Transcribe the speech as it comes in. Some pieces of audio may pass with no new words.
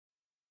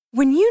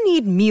When you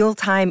need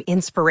mealtime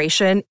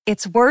inspiration,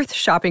 it's worth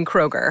shopping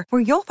Kroger,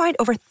 where you'll find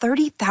over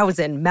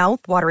 30,000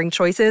 mouth-watering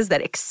choices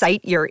that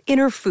excite your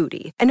inner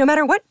foodie. And no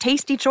matter what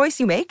tasty choice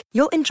you make,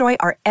 you'll enjoy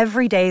our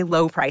everyday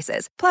low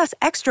prices, plus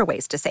extra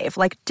ways to save,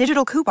 like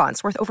digital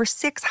coupons worth over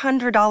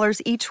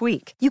 $600 each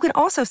week. You can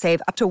also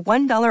save up to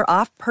 $1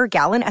 off per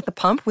gallon at the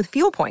pump with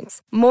fuel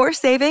points. More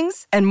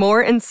savings and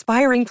more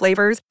inspiring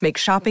flavors make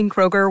shopping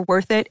Kroger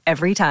worth it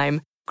every time.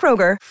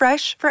 Kroger,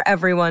 fresh for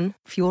everyone.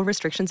 Fuel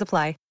restrictions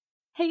apply.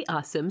 Hey,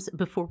 Awesomes.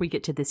 Before we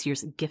get to this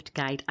year's gift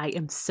guide, I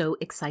am so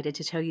excited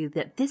to tell you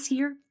that this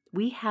year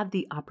we have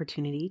the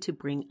opportunity to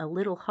bring a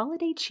little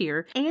holiday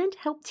cheer and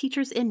help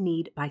teachers in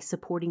need by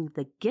supporting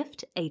the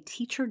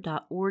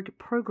giftateacher.org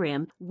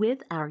program with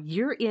our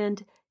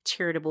year-end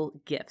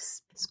charitable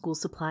gifts. School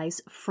supplies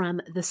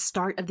from the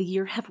start of the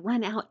year have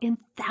run out in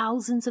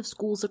thousands of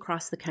schools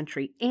across the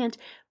country, and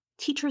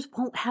teachers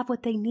won't have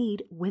what they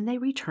need when they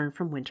return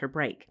from winter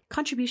break.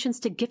 Contributions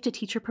to Gift a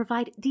Teacher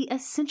provide the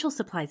essential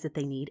supplies that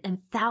they need, and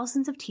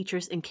thousands of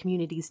teachers in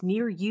communities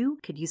near you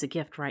could use a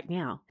gift right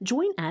now.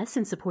 Join us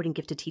in supporting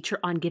Gift a Teacher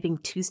on Giving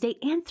Tuesday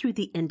and through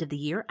the end of the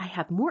year. I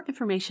have more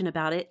information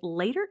about it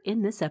later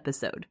in this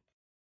episode.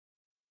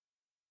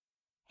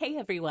 Hey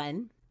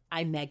everyone,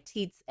 I'm Meg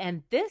Teets,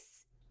 and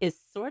this is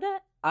Sorta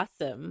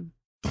Awesome.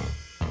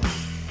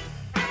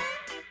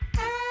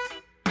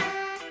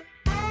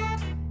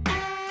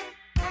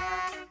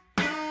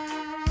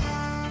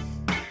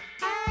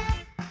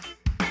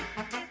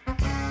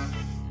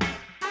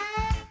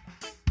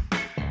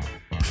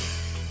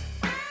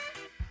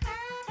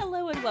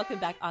 Welcome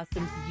back,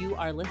 Awesomes. You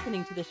are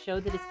listening to the show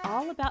that is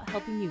all about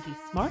helping you be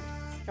smart,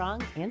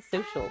 strong, and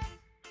social.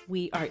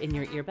 We are in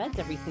your earbuds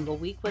every single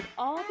week with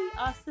all the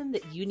awesome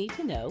that you need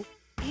to know.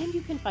 And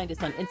you can find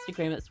us on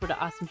Instagram at Sorta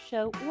Awesome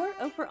Show or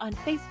over on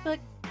Facebook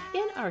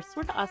in our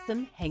Sorta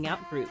Awesome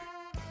Hangout group.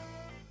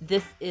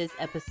 This is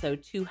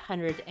episode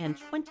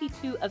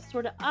 222 of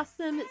Sorta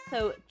Awesome.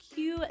 So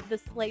cue the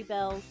sleigh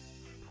bells,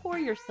 pour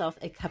yourself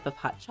a cup of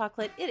hot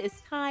chocolate. It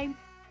is time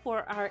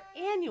for our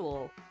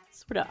annual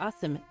Sorta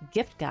Awesome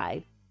gift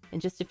guide. In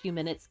just a few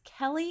minutes,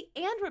 Kelly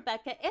and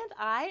Rebecca and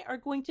I are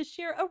going to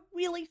share a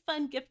really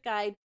fun gift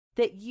guide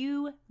that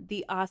you,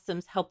 the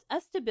Awesomes, helped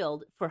us to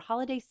build for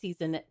holiday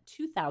season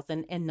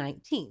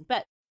 2019.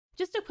 But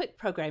just a quick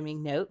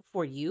programming note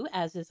for you,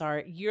 as is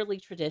our yearly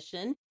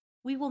tradition.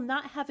 We will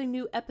not have a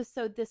new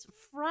episode this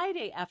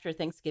Friday after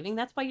Thanksgiving.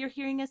 That's why you're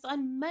hearing us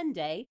on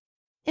Monday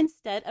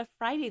instead of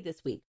Friday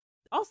this week.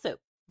 Also,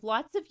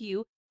 lots of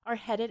you are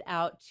headed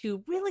out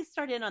to really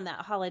start in on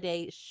that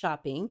holiday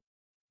shopping.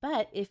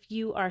 But if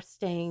you are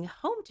staying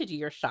home to do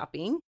your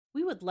shopping,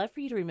 we would love for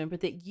you to remember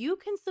that you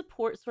can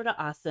support Sorta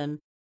Awesome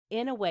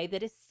in a way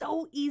that is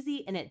so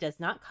easy and it does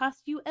not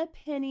cost you a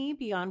penny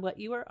beyond what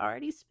you are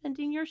already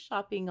spending your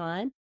shopping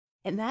on.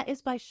 And that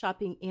is by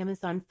shopping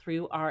Amazon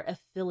through our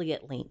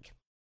affiliate link.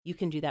 You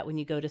can do that when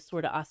you go to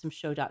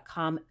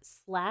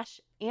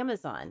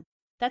sortaawesomeshow.com/Amazon.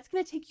 That's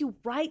going to take you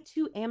right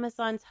to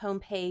Amazon's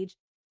homepage.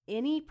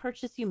 Any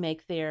purchase you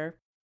make there,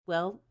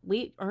 well,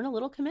 we earn a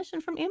little commission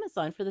from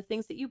Amazon for the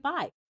things that you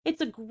buy. It's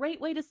a great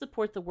way to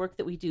support the work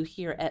that we do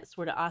here at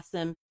Sorta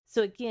Awesome.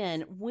 So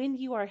again, when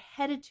you are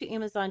headed to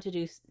Amazon to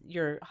do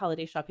your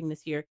holiday shopping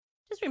this year,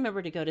 just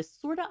remember to go to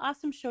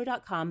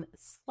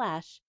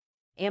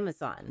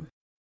sortaawesomeshow.com/Amazon.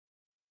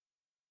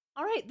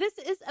 All right, this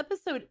is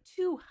episode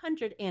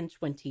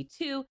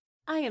 222.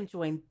 I am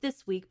joined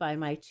this week by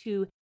my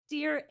two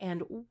dear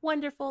and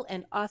wonderful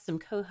and awesome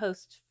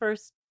co-hosts.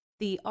 First,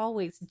 the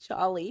always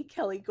jolly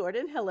Kelly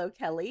Gordon. Hello,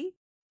 Kelly.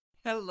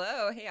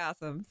 Hello. Hey,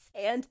 Awesomes.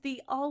 And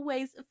the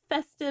always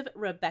festive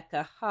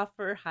Rebecca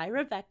Hoffer. Hi,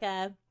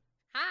 Rebecca.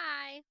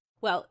 Hi.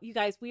 Well, you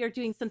guys, we are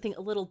doing something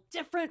a little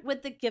different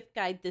with the gift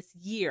guide this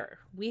year.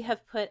 We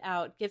have put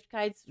out gift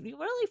guides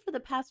really for the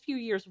past few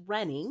years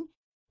running.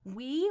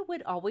 We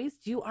would always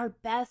do our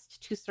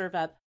best to serve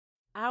up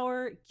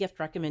our gift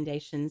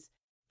recommendations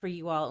for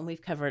you all, and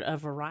we've covered a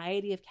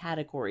variety of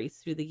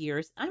categories through the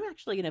years. I'm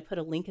actually going to put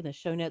a link in the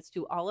show notes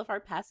to all of our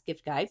past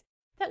gift guides.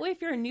 That way,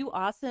 if you're a new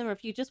Awesome or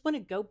if you just want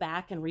to go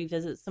back and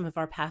revisit some of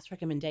our past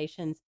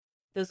recommendations,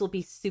 those will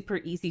be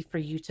super easy for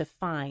you to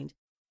find.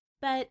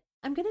 But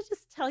I'm going to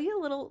just tell you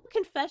a little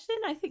confession.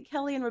 I think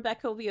Kelly and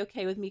Rebecca will be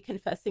okay with me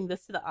confessing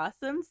this to the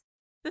Awesomes.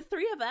 The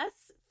three of us,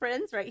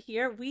 friends right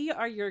here, we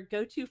are your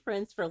go-to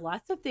friends for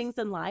lots of things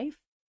in life,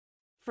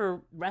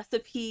 for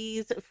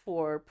recipes,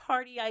 for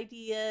party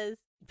ideas,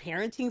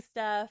 parenting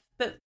stuff.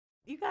 But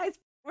you guys,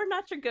 we're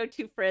not your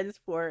go-to friends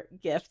for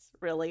gifts,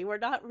 really. We're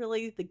not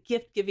really the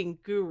gift-giving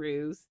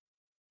gurus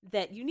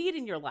that you need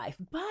in your life,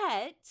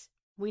 but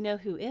we know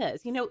who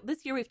is. You know,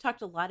 this year we've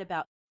talked a lot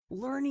about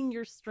learning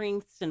your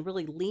strengths and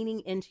really leaning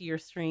into your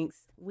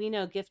strengths. We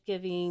know gift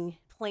giving,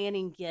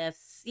 planning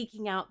gifts,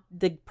 seeking out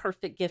the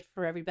perfect gift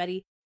for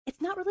everybody. It's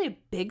not really a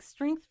big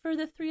strength for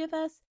the three of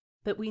us,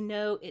 but we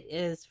know it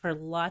is for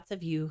lots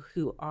of you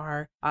who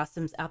are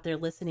Awesomes out there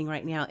listening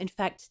right now. In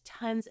fact,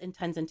 tons and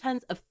tons and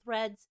tons of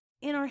threads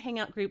in our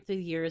Hangout group through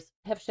the years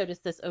have showed us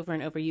this over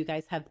and over. You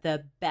guys have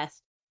the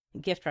best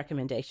gift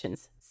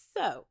recommendations.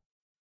 So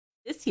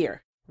This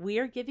year, we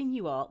are giving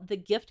you all the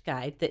gift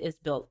guide that is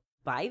built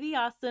by the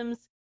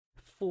Awesomes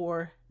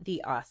for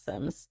the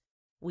Awesomes.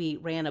 We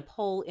ran a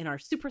poll in our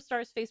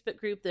Superstars Facebook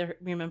group.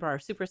 Remember, our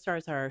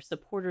Superstars are our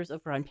supporters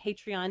over on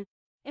Patreon.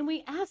 And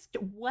we asked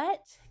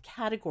what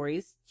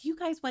categories do you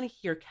guys want to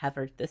hear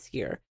covered this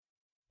year?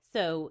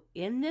 So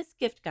in this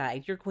gift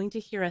guide, you're going to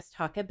hear us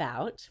talk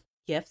about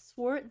gifts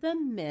for the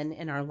men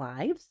in our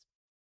lives.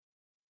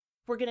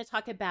 We're going to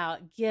talk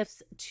about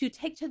gifts to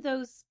take to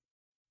those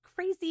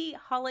crazy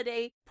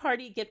holiday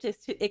party gift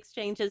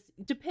exchanges.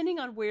 Depending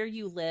on where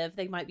you live,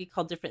 they might be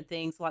called different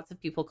things. Lots of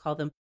people call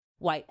them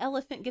white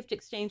elephant gift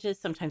exchanges.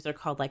 Sometimes they're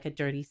called like a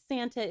dirty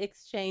Santa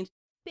exchange.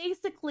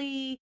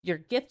 Basically, your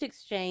gift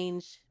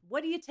exchange.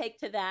 What do you take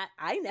to that?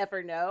 I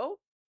never know.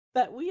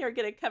 But we are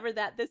going to cover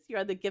that this year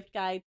on the gift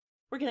guide.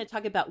 We're going to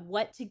talk about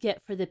what to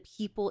get for the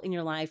people in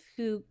your life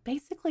who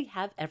basically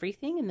have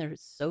everything and they're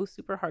so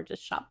super hard to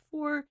shop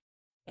for.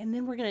 And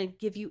then we're going to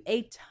give you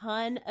a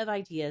ton of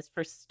ideas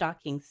for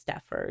stocking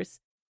stuffers.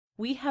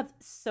 We have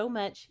so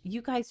much.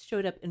 You guys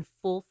showed up in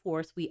full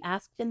force. We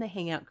asked in the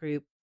Hangout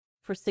group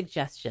for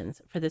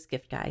suggestions for this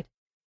gift guide.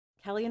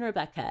 Kelly and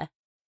Rebecca,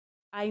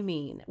 I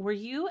mean, were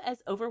you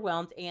as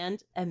overwhelmed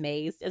and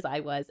amazed as I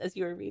was as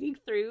you were reading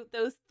through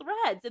those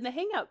threads in the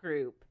Hangout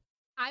group?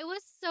 I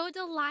was so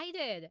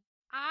delighted.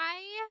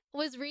 I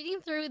was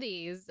reading through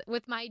these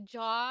with my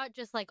jaw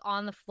just like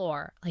on the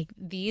floor. Like,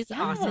 these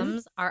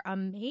Awesomes are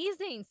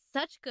amazing.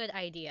 Such good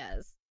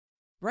ideas.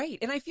 Right.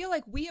 And I feel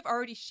like we have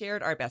already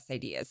shared our best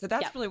ideas. So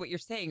that's really what you're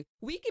saying.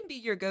 We can be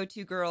your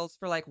go-to girls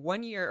for like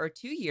 1 year or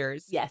 2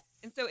 years. Yes.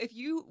 And so if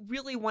you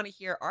really want to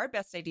hear our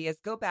best ideas,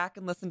 go back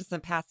and listen to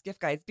some past gift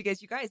guides,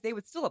 because you guys, they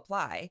would still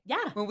apply.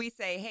 Yeah. When we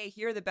say, hey,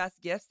 here are the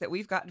best gifts that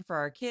we've gotten for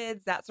our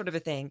kids, that sort of a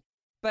thing.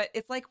 But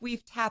it's like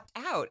we've tapped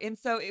out. And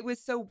so it was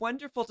so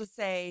wonderful to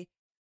say,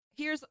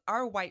 here's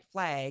our white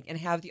flag, and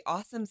have the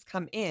Awesomes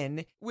come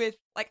in with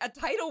like a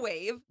tidal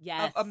wave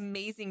of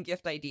amazing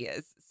gift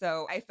ideas.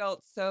 So I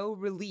felt so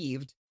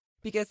relieved,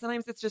 because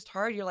sometimes it's just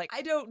hard. You're like,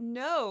 I don't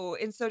know.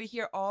 And so to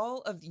hear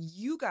all of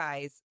you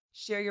guys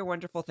share your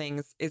wonderful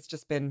things, it's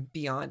just been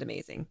beyond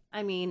amazing.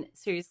 I mean,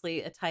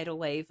 seriously, a tidal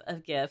wave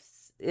of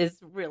gifts is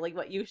really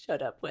what you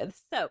showed up with.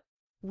 So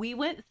we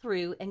went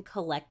through and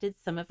collected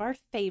some of our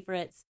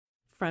favorites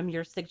from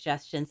your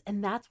suggestions,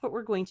 and that's what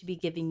we're going to be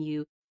giving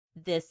you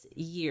this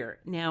year.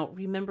 Now,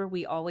 remember,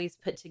 we always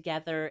put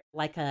together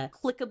like a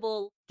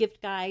clickable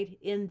gift guide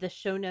in the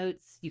show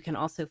notes. You can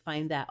also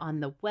find that on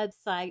the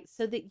website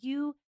so that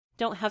you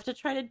don't have to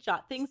try to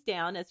jot things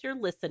down as you're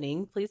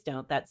listening. Please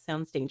don't. That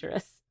sounds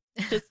dangerous.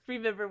 Just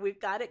remember,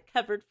 we've got it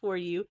covered for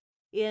you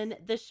in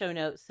the show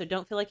notes. So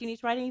don't feel like you need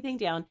to write anything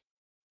down.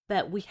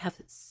 But we have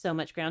so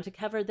much ground to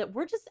cover that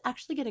we're just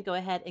actually going to go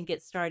ahead and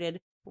get started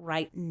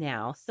right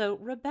now. So,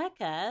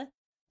 Rebecca,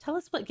 tell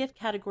us what gift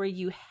category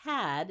you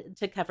had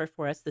to cover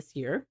for us this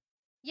year.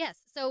 Yes.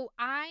 So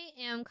I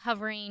am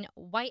covering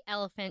white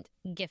elephant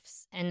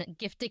gifts and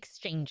gift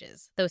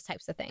exchanges, those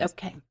types of things.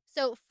 Okay.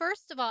 So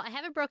first of all, I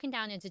have it broken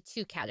down into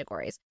 2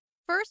 categories.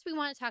 First, we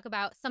want to talk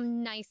about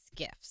some nice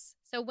gifts.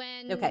 So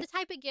when the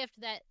type of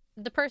gift that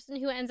the person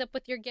who ends up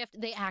with your gift,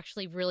 they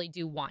actually really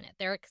do want it.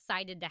 They're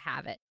excited to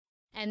have it.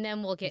 And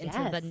then we'll get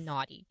into the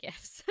naughty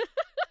gifts.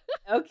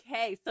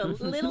 Okay. So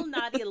little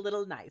naughty, a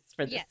little nice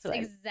for this one.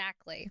 Yes,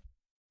 exactly.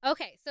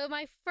 Okay. So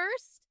my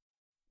first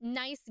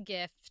nice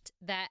gift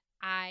that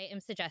I am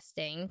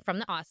suggesting from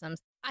the Awesomes,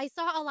 I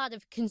saw a lot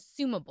of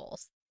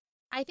consumables.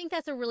 I think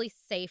that's a really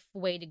safe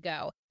way to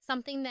go.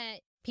 Something that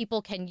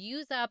people can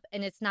use up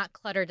and it's not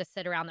clutter to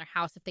sit around their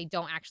house if they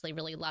don't actually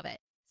really love it.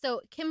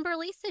 So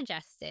Kimberly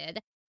suggested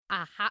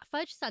a hot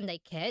fudge sundae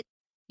kit.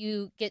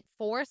 You get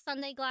 4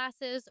 sundae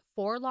glasses,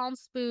 4 long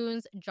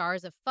spoons,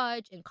 jars of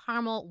fudge and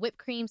caramel, whipped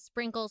cream,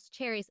 sprinkles,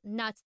 cherries,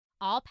 nuts,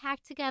 all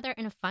packed together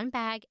in a fun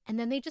bag. And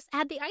then they just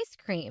add the ice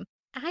cream.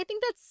 And I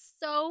think that's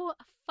so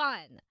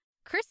fun.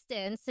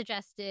 Kristen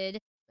suggested,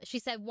 she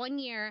said 1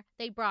 year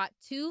they brought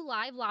 2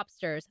 live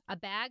lobsters, a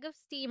bag of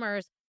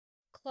steamers,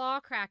 claw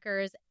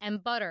crackers,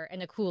 and butter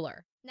in a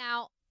cooler.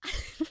 Now,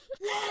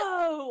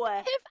 whoa!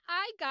 If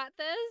I got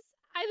this,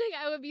 I think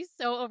I would be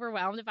so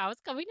overwhelmed if I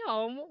was coming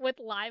home with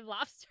live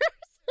lobsters.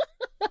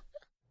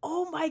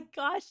 Oh my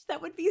gosh,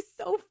 that would be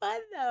so fun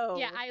though.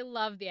 Yeah, I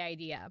love the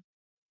idea.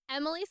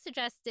 Emily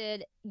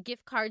suggested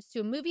gift cards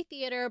to a movie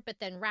theater, but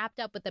then wrapped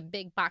up with a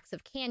big box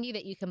of candy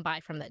that you can buy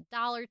from the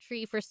Dollar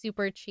Tree for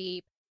super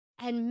cheap.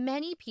 And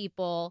many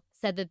people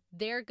said that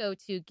their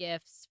go-to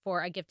gifts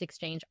for a gift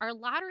exchange are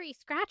lottery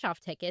scratch-off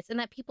tickets and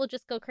that people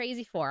just go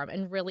crazy for them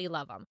and really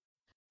love them.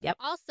 Yep.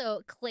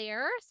 Also,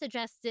 Claire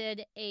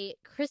suggested a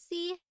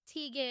Chrissy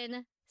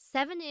Teigen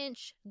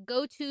 7-inch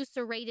go-to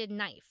serrated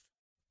knife.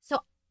 So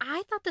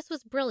I thought this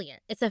was brilliant.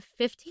 It's a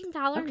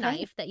 $15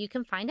 knife that you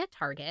can find at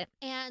Target.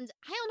 And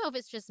I don't know if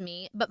it's just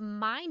me, but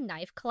my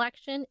knife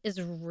collection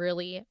is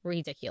really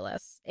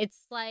ridiculous.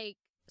 It's like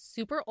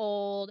super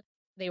old.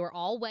 They were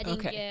all wedding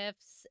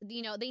gifts.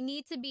 You know, they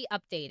need to be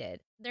updated.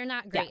 They're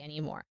not great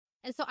anymore.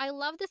 And so I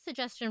love the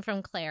suggestion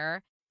from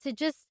Claire to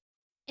just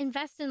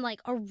invest in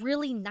like a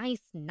really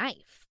nice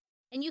knife.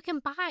 And you can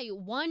buy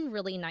one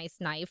really nice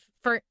knife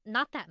for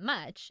not that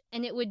much,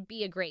 and it would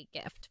be a great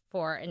gift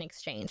for an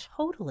exchange.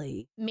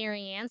 Totally.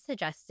 Marianne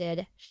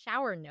suggested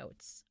shower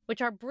notes,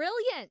 which are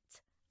brilliant.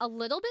 A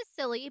little bit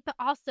silly, but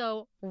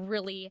also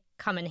really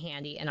come in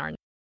handy in our.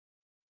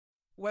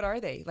 What are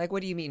they? Like,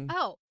 what do you mean?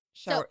 Oh,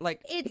 Shower, so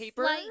like it's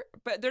paper?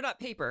 But they're not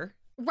paper.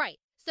 right.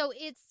 So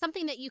it's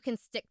something that you can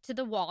stick to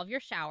the wall of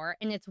your shower,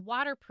 and it's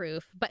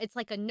waterproof, but it's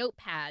like a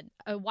notepad,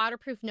 a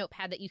waterproof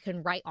notepad that you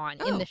can write on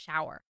in the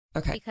shower.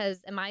 Okay.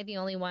 Because am I the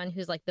only one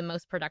who's like the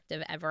most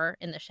productive ever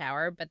in the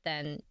shower, but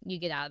then you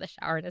get out of the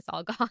shower and it's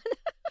all gone?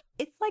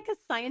 It's like a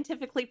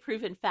scientifically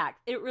proven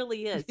fact. It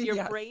really is. Your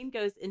Yes. brain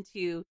goes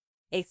into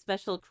a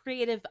special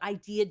creative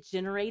idea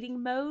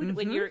generating mode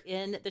when Mhm. you're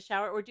in the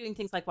shower or doing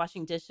things like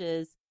washing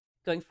dishes,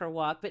 going for a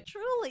walk. But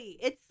truly,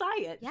 it's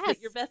science Yes. that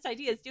your best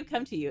ideas do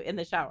come to you in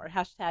the shower.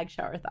 Hashtag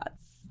shower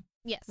thoughts.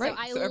 Yes. Right.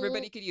 So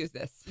everybody could use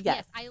this.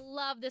 Yes, I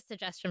love this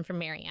suggestion from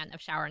Marianne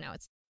of shower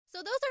notes.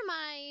 So those are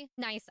my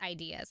nice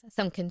ideas.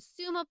 Some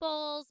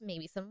consumables,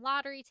 maybe some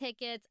lottery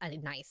tickets, a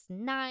nice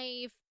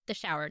knife, the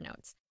shower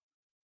notes.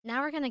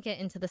 Now we're going to get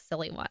into the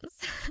silly ones.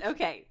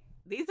 Okay.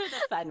 These are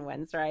the fun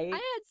ones, right? I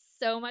had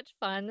so much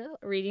fun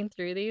reading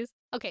through these.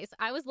 Okay, so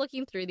I was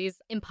looking through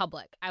these in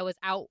public. I was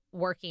out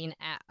working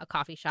at a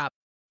coffee shop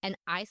and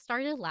I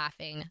started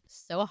laughing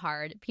so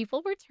hard.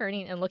 People were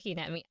turning and looking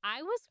at me.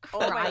 I was Oh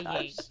my crying.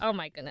 gosh. Oh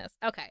my goodness.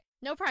 Okay,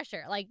 no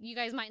pressure. Like, you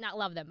guys might not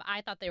love them, but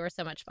I thought they were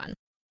so much fun.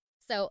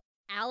 So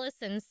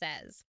Allison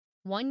says,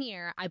 one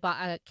year I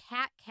bought a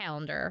cat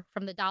calendar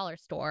from the dollar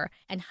store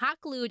and hot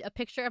glued a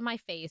picture of my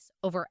face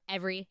over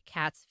every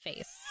cat's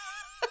face.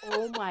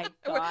 Oh my I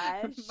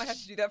gosh. might have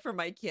to do that for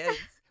my kids.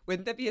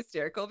 Wouldn't that be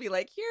hysterical? Be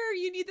like, here,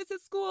 you need this at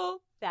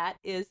school. That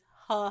is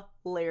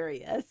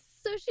hilarious.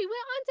 So she went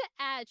on to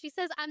add, she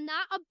says, I'm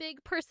not a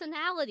big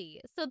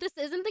personality, so this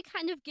isn't the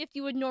kind of gift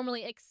you would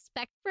normally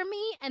expect from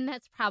me, and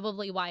that's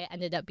probably why it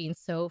ended up being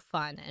so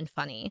fun and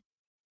funny.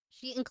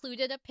 She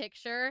included a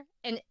picture,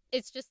 and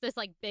it's just this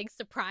like big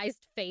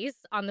surprised face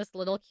on this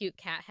little cute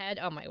cat head.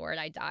 Oh my word,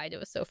 I died. It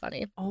was so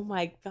funny. Oh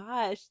my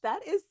gosh.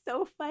 That is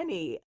so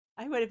funny.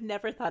 I would have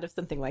never thought of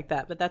something like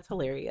that, but that's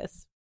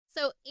hilarious.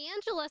 So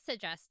Angela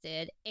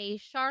suggested a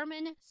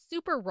Charmin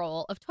Super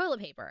Roll of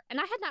toilet paper, and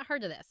I had not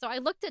heard of this, so I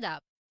looked it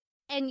up.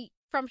 And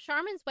from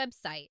Charmin's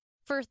website,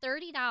 for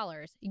 $30,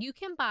 you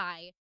can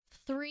buy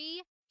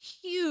 3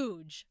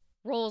 huge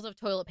rolls of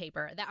toilet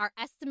paper that are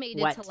estimated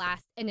to What?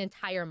 last an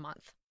entire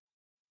month.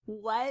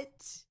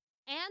 What?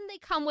 And they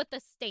come with a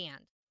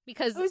stand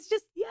because I was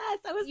just, yes,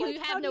 I was you like,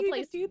 have how no do you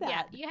place even do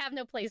that? Yeah, you have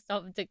no place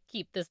to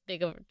keep this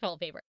big of toilet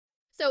paper.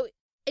 So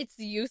it's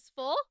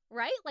useful,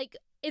 right? Like,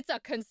 it's a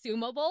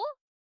consumable.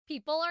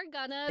 People are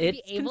gonna be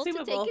It's able to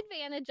consumable. take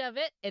advantage of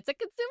it. It's a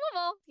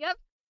consumable. Yep.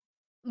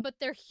 But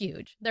they're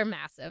huge. They're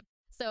massive.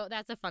 So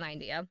that's a fun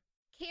idea.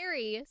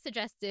 Carrie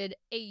suggested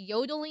a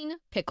yodeling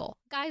pickle.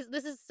 Guys,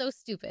 this is so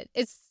stupid.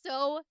 It's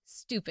so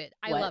stupid.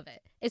 I What? love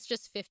it. It's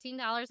just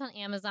 $15 on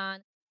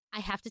Amazon. I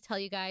have to tell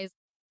you guys,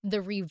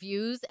 the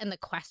reviews and the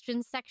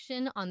questions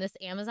section on this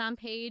Amazon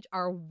page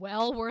are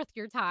well worth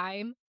your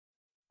time.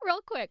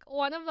 Real quick,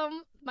 one of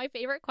them, my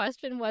favorite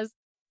question was,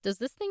 does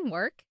this thing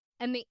work?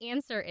 And the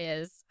answer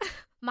is,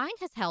 mine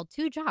has held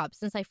 2 jobs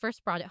since I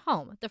first brought it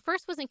home. The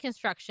first was in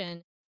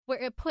construction, where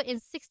it put in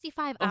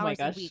 65 Oh my hours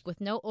a gosh. week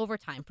with no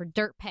overtime for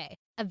dirt pay.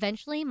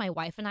 Eventually, my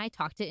wife and I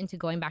talked it into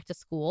going back to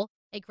school.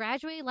 I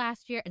graduated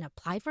last year and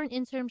applied for an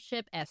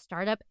internship at a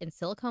startup in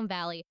Silicon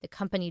Valley. The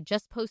company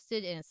just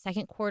posted in its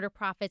second quarter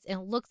profits, and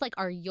it looks like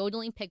our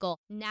yodeling pickle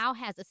now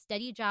has a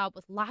steady job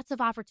with lots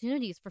of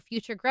opportunities for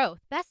future growth.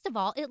 Best of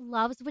all, it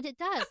loves what it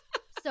does.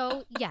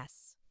 So,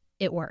 yes,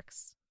 it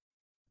works.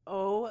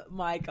 Oh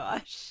my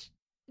gosh.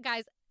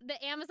 Guys,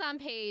 the Amazon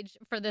page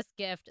for this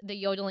gift, the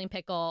yodeling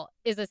pickle,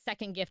 is a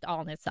second gift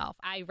all in itself.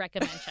 I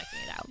recommend checking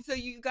it out. So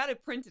you got to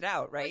print it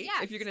out, right?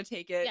 yes. If you're going to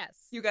take it,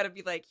 Yes. you got to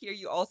be like, here,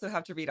 you also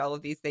have to read all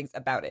of these things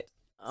about it.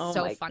 Oh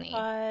So my funny.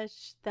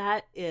 gosh.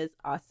 That is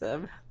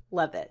awesome.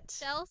 Love it.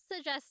 Shell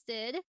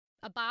suggested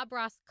a Bob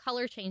Ross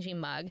color changing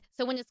mug.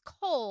 So when it's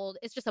cold,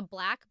 it's just a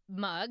black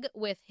mug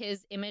with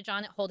his image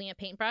on it holding a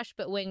paintbrush.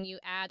 But when you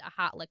add a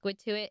hot liquid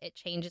to it, it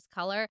changes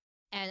color.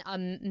 And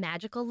a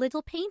magical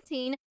little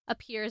painting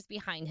appears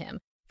behind him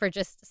for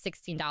just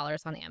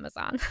 $16 on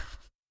Amazon.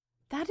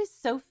 That is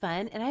so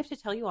fun. And I have to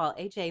tell you all,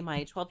 AJ,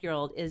 my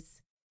 12-year-old,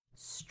 is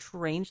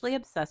strangely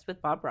obsessed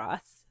with Bob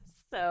Ross.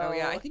 So, Oh,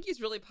 yeah. I think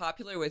he's really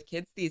popular with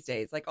kids these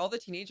days. Like all the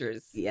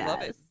teenagers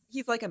love it. Yes.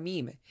 He's like a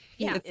meme.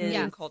 Yeah. It's Yes.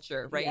 meme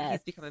culture, right? He's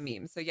Yes. become a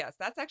meme. So, yes,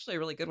 that's actually a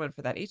really good one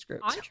for that age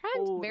group. On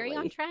trend, very on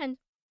Totally. trend.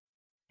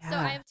 So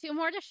Yeah. I have 2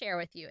 more to share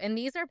with you, and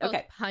these are both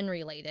Okay. pun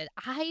related.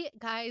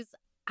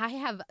 I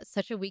have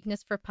such a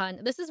weakness for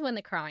pun. This is when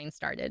the crying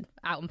started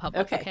out in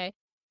public, Okay. okay?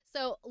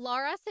 So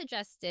Laura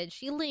suggested,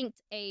 she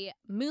linked a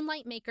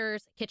Moonlight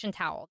Makers kitchen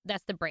towel.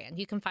 That's the brand.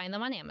 You can find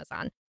them on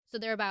Amazon. So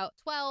they're about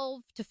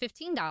 $12 to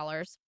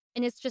 $15,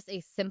 and it's just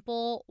a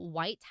simple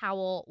white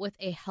towel with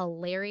a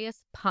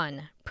hilarious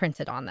pun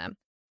printed on them.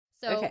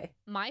 So Okay.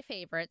 my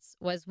favorites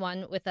was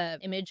one with an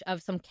image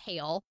of some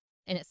kale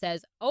and it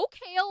says, "Oh,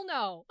 Kale,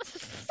 no."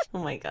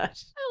 Oh my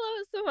gosh. I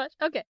love it so much.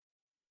 Okay.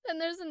 Then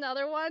there's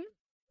another one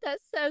that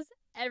says,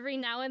 "Every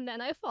now and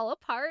then I fall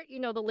apart." You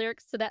know the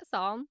lyrics to that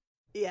song.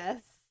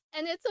 Yes.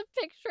 And it's a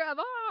picture of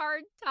a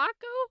hard taco.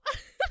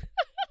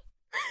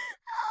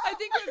 I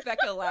think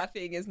Rebecca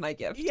laughing is my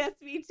gift. Yes,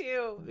 me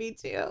too. Me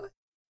too.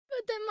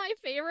 But then my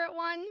favorite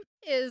one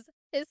is,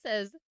 it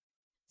says,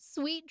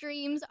 "Sweet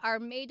dreams are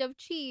made of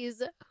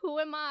cheese. Who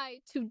am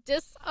I to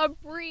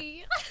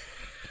disagree?"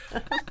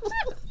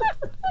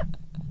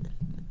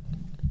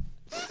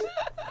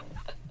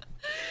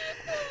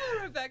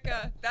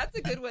 Rebecca, that's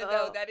a good one,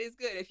 though. Oh. That is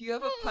good. If you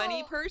have a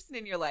punny person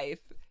in your life,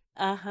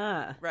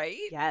 Uh-huh. right?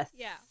 Yes.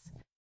 Yeah.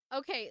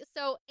 Okay,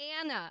 so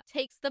Anna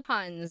takes the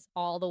puns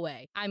all the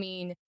way. I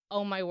mean,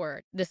 oh my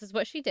word. This is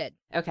what she did.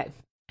 Okay.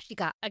 She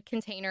got a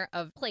container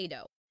of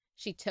Play-Doh.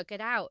 She took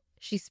it out.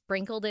 She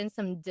sprinkled in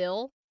some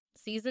dill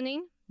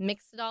seasoning,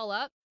 mixed it all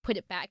up, put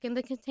it back in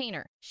the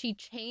container. She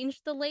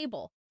changed the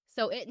label.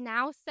 So it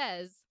now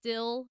says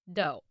dill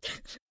dough.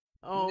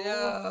 Oh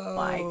No.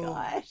 my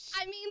gosh.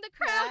 I mean, the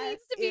crowd That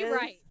needs to be is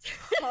right.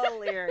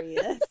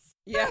 Hilarious.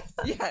 Yes,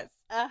 yes.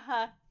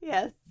 Uh-huh.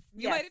 Yes.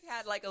 You might have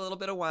had like a little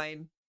bit of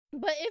wine.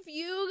 But if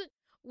you,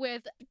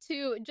 with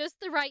to just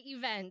the right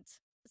event,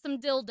 some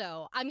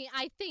dildo, I mean,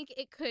 I think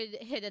it could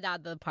hit it out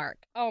of the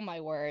park. Oh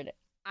my word.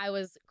 I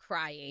was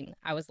crying.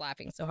 I was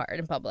laughing so hard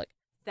in public.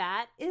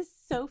 That is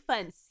so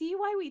fun. See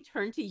why we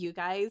turn to you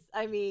guys?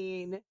 I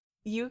mean,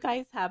 you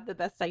guys have the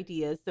best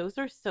ideas. Those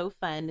are so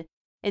fun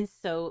and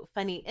so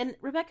funny. And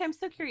Rebecca, I'm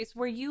so curious,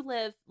 where you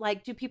live,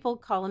 like, do people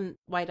call them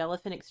white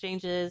elephant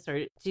exchanges,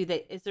 or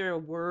is there a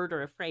word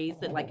or a phrase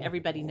that like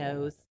everybody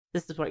knows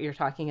this is what you're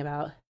talking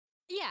about?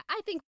 Yeah,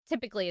 I think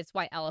typically it's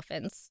white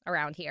elephants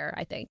around here,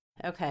 I think.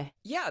 Okay.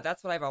 Yeah,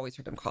 that's what I've always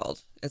heard them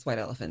called, as white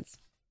elephants.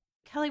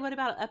 Kelly, what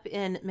about up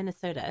in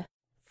Minnesota?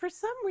 For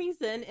some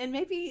reason, and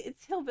maybe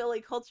it's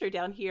hillbilly culture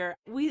down here,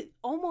 we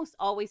almost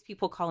always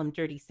people call them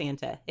dirty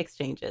Santa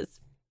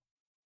exchanges.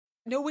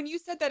 No, when you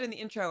said that in the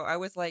intro, I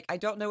was like, I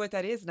don't know what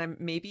that is. And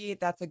maybe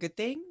that's a good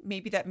thing.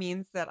 Maybe that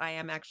means that I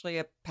am actually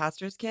a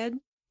pastor's kid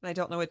and I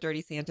don't know what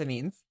dirty Santa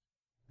means.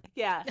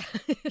 Yeah.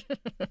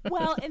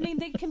 Well, I mean,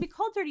 they can be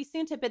called dirty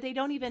Santa, but they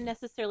don't even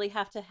necessarily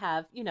have to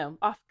have,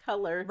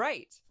 off-color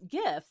Right.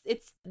 gifts.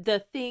 It's the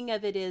thing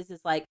of it is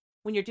like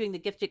when you're doing the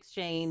gift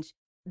exchange,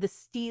 the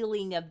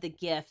stealing of the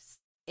gifts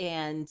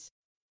and,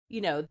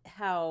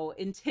 how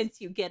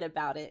intense you get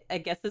about it, I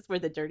guess is where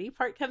the dirty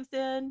part comes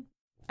in.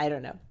 I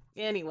don't know.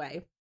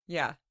 Anyway.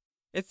 Yeah.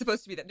 It's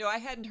supposed to be that. No, I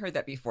hadn't heard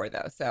that before,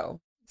 though. So,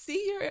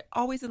 see, you're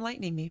always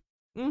enlightening me.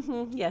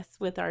 Mm-hmm. Yes,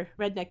 with our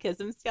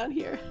redneckisms down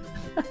here.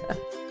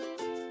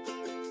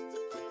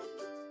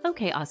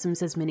 Okay,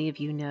 Awesomes, as many of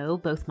you know,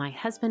 both my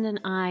husband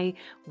and I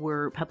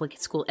were public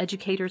school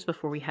educators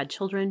before we had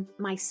children.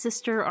 My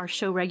sister, our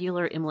show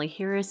regular, Emily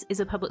Harris,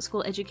 is a public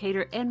school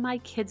educator, and my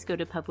kids go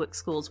to public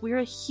schools. We're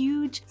a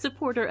huge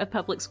supporter of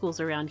public schools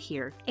around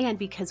here. And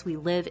because we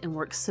live and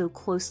work so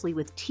closely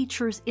with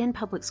teachers in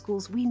public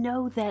schools, we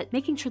know that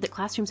making sure that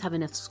classrooms have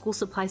enough school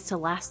supplies to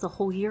last the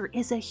whole year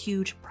is a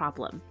huge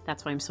problem.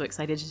 That's why I'm so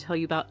excited to tell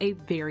you about a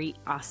very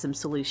awesome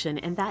solution,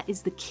 and that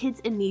is the Kids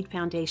in Need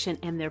Foundation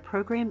and their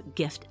program,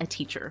 Gift a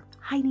Teacher.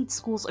 High-need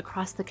schools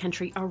across the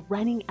country are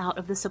running out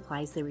of the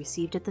supplies they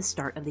received at the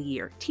start of the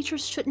year.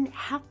 Teachers shouldn't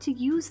have to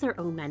use their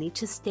own money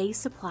to stay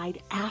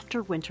supplied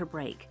after winter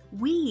break.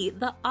 We,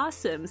 the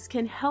Awesomes,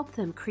 can help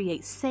them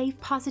create safe,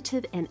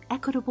 positive, and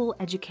equitable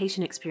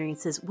education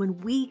experiences when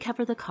we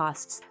cover the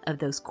costs of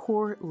those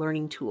core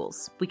learning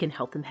tools. We can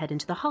help them head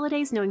into the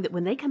holidays knowing that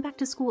when they come back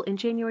to school in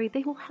January,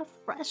 they will have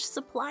fresh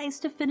supplies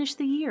to finish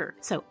the year.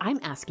 So I'm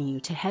asking you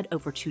to head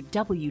over to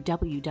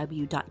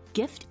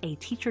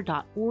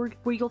www.giftateacher.org,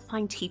 where you'll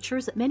find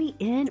teachers, many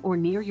in or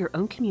near your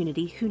own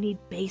community, who need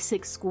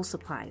basic school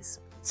supplies.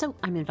 So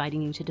I'm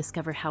inviting you to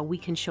discover how we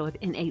can show up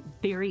in a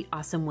very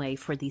awesome way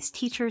for these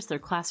teachers, their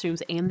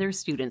classrooms, and their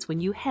students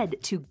when you head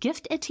to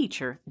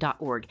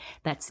giftateacher.org.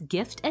 That's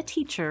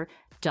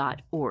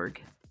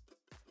giftateacher.org.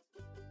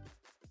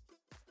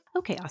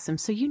 Okay, awesome.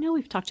 So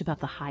we've talked about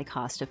the high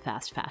cost of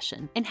fast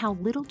fashion and how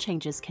little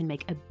changes can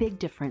make a big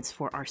difference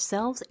for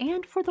ourselves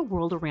and for the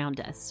world around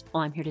us.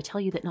 Well, I'm here to tell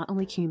you that not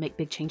only can you make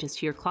big changes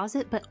to your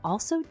closet, but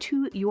also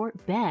to your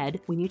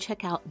bed when you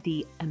check out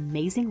the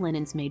amazing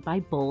linens made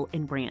by Boll &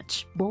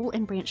 Branch. Boll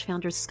 & Branch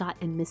founders Scott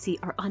and Missy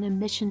are on a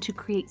mission to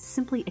create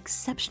simply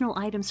exceptional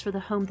items for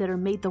the home that are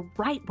made the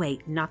right way,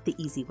 not the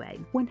easy way.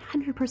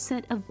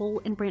 100% of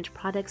Boll & Branch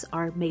products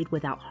are made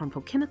without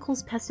harmful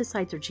chemicals,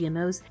 pesticides, or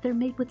GMOs. They're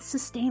made with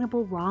sustainable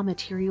raw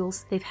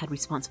materials. They've had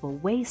responsible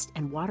waste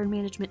and water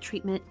management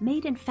treatment,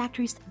 made in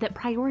factories that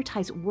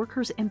prioritize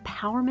workers'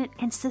 empowerment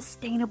and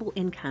sustainable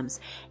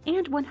incomes.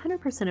 And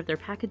 100% of their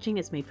packaging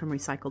is made from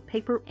recycled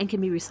paper and can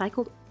be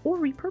recycled or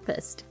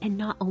repurposed. And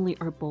not only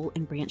are Boll &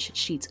 Branch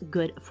sheets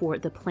good for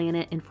the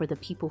planet and for the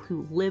people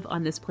who live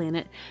on this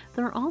planet,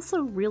 they're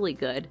also really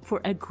good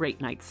for a great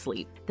night's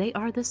sleep. They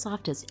are the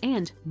softest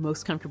and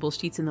most comfortable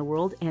sheets in the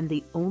world, and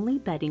the only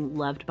bedding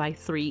loved by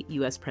 3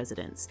 U.S.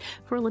 presidents.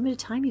 For a limited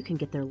time, you can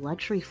get their their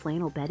luxury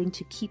flannel bedding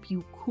to keep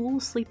you cool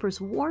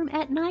sleepers warm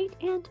at night,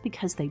 and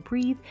because they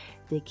breathe,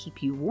 they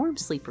keep you warm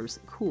sleepers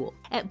cool.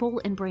 At Boll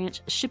 &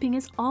 Branch, shipping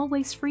is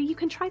always free. You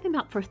can try them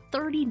out for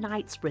 30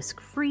 nights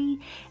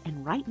risk-free,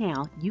 and right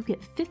now you get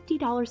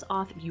 $50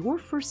 off your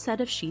first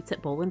set of sheets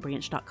at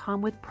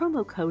bollandbranch.com with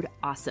promo code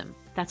AWESOME.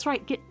 That's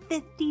right, get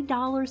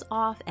 $50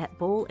 off at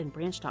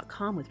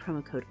bollandbranch.com with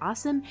promo code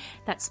AWESOME.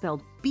 That's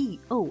spelled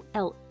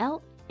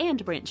BOLL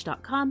and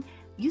branch.com.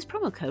 Use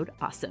promo code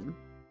AWESOME.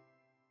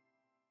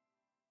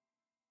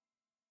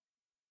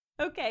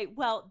 Okay,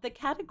 well, the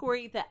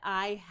category that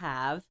I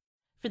have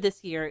for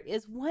this year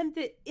is one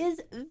that is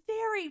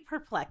very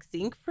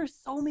perplexing for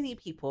so many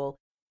people.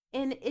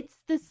 And it's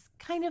this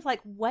kind of like,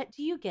 what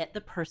do you get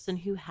the person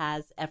who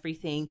has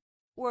everything,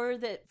 or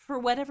that for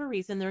whatever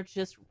reason, they're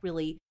just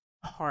really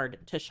hard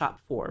to shop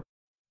for?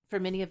 For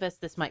many of us,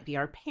 this might be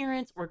our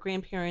parents or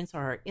grandparents or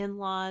our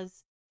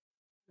in-laws.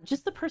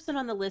 Just the person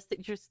on the list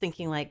that you're just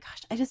thinking like,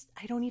 gosh,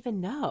 I don't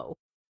even know.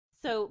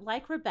 So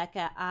like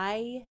Rebecca,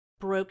 I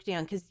broke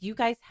down because you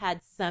guys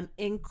had some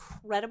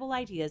incredible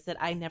ideas that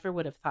I never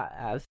would have thought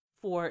of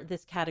for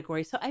this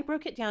category. So I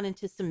broke it down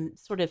into some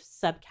sort of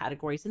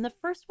subcategories. And the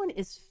first one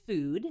is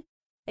food.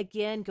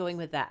 Again, going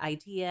with that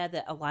idea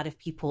that a lot of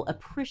people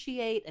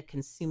appreciate a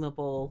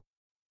consumable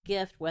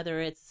gift, whether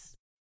it's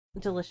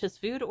delicious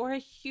food or a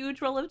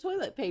huge roll of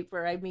toilet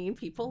paper. I mean,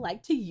 people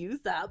like to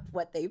use up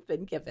what they've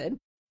been given.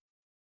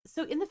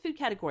 So in the food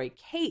category,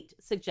 Kate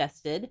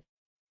suggested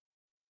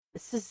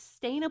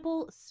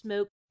sustainable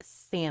smoked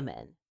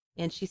salmon.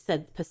 And she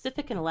said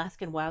Pacific and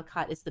Alaskan wild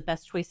caught is the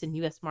best choice in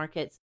U.S.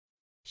 markets.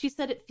 She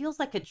said it feels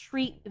like a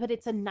treat, but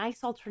it's a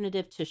nice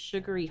alternative to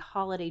sugary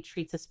holiday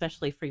treats,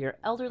 especially for your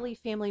elderly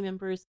family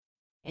members.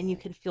 And you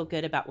can feel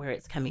good about where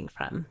it's coming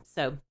from.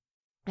 So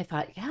I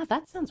thought, yeah,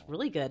 that sounds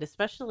really good.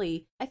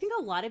 Especially, I think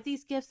a lot of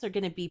these gifts are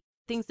going to be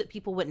things that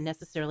people wouldn't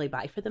necessarily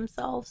buy for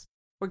themselves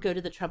or go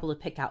to the trouble to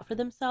pick out for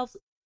themselves.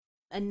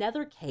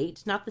 Another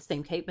Kate, not the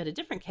same Kate, but a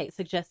different Kate,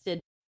 suggested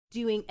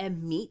doing a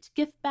meat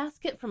gift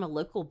basket from a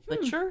local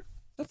butcher.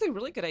 That's a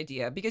really good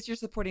idea because you're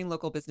supporting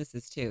local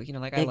businesses too. You know,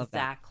 like I love that.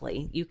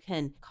 Exactly. You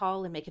can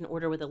call and make an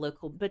order with a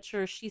local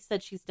butcher. She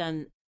said she's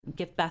done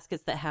gift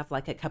baskets that have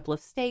like a couple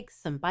of steaks,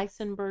 some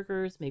bison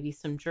burgers, maybe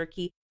some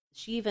jerky.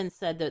 She even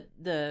said that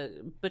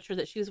the butcher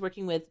that she was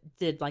working with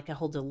did like a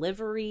whole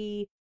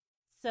delivery.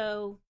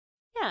 So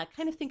yeah,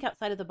 kind of think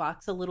outside of the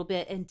box a little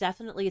bit. And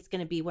definitely it's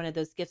going to be one of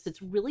those gifts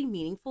that's really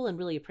meaningful and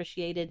really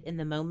appreciated in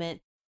the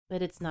moment,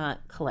 but it's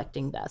not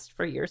collecting dust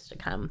for years to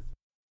come.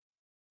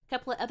 A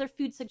couple of other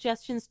food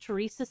suggestions.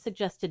 Teresa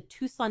suggested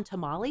Tucson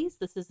tamales.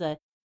 This is a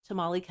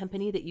tamale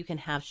company that you can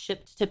have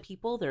shipped to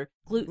people. They're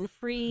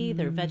gluten-free,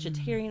 they're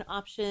vegetarian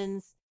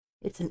options.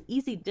 It's an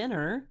easy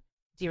dinner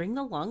during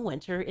the long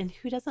winter. And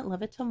who doesn't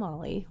love a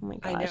tamale? Oh my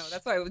gosh. I know.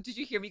 That's why. Did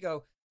you hear me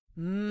go?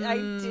 I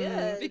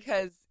did.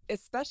 Because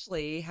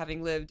especially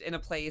having lived in a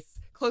place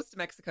close to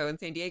Mexico in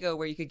San Diego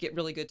where you could get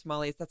really good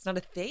tamales, that's not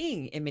a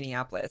thing in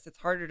Minneapolis. It's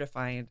harder to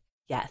find.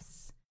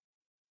 Yes.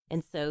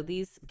 And so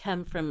these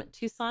come from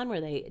Tucson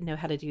where they know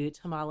how to do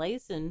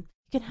tamales and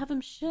you can have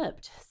them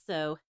shipped.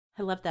 So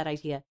I love that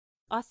idea.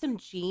 Awesome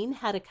Jean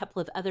had a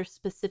couple of other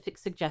specific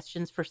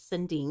suggestions for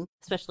sending,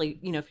 especially,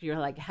 you know, if you're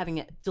like having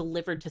it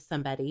delivered to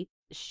somebody.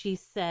 She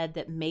said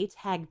that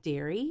Maytag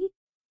Dairy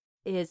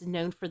is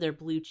known for their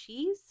blue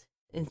cheese.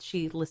 And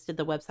she listed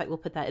the website. We'll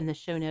put that in the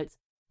show notes.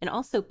 And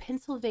also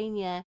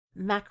Pennsylvania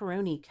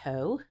Macaroni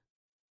Co.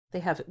 They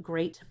have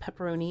great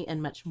pepperoni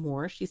and much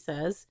more, she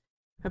says.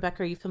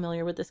 Rebecca, are you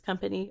familiar with this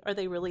company? Are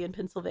they really in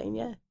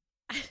Pennsylvania?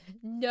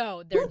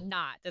 No, they're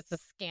not. It's a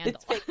scandal.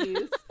 It's fake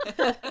news.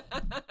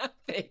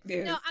 Fake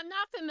news. No, I'm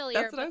not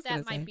familiar, That's what I but was gonna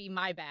that might say. be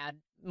my bad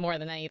more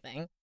than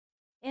anything.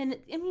 And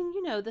I mean,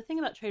 you know, the thing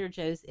about Trader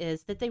Joe's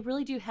is that they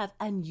really do have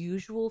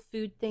unusual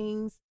food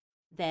things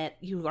that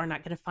you are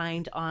not going to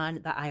find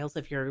on the aisles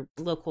of your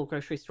local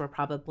grocery store,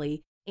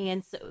 probably.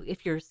 And so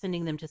if you're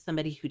sending them to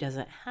somebody who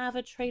doesn't have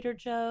a Trader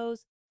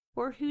Joe's,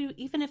 or who,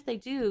 even if they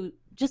do,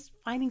 just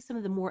finding some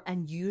of the more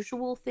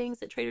unusual things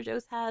that Trader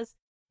Joe's has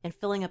and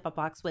filling up a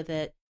box with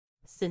it,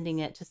 sending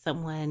it to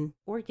someone,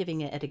 or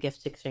giving it at a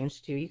gift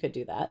exchange too. You could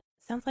do that.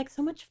 Sounds like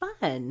so much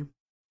fun.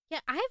 Yeah,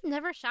 I have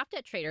never shopped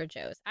at Trader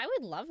Joe's. I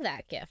would love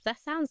that gift. That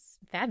sounds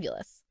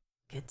fabulous.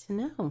 Good to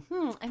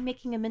know. I'm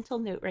making a mental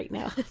note right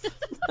now.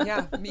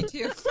 Yeah, me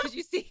too. Did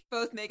you see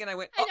both Meg and I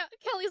went, I know.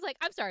 Kelly's like,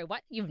 I'm sorry,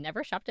 what? You've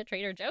never shopped at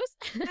Trader Joe's?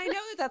 I know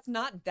that that's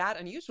not that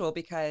unusual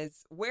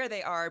because where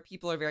they are,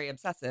 people are very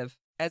obsessive,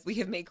 as we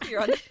have made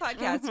clear on this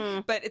podcast.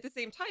 Mhm. But at the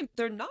same time,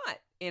 they're not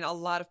in a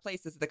lot of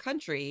places of the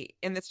country,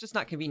 and it's just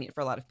not convenient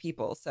for a lot of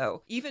people.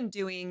 So even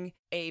doing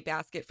a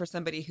basket for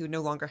somebody who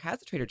no longer has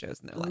a Trader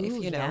Joe's in their life,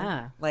 Ooh, you know,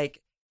 yeah.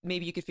 like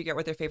maybe you could figure out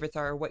what their favorites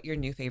are or what your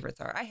new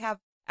favorites are. I have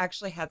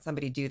actually had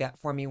somebody do that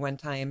for me one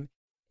time.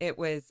 It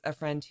was a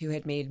friend who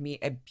had made me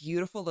a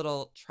beautiful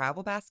little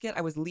travel basket.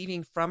 I was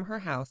leaving from her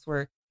house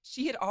where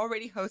she had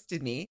already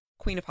hosted me,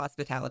 Queen of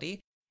Hospitality.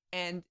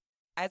 And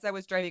as I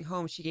was driving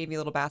home, she gave me a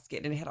little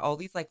basket and it had all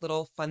these like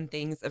little fun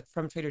things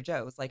from Trader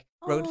Joe's, like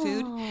road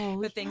food,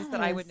 but things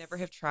that I would never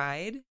have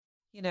tried.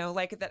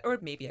 like that, or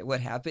maybe I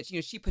would have, but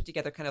she put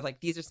together kind of like,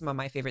 these are some of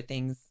my favorite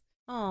things.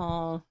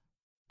 Oh,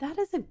 that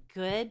is a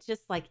good,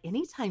 just like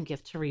anytime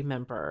gift to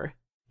remember.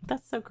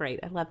 That's so great.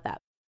 I love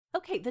that.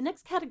 Okay, the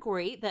next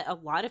category that a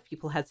lot of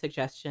people had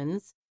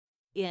suggestions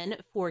in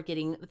for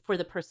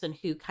the person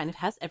who kind of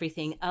has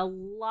everything, a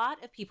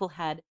lot of people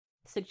had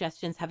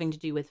suggestions having to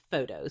do with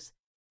photos.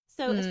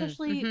 So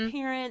especially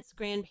parents,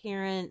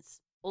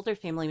 grandparents, older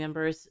family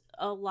members,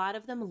 a lot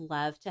of them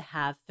love to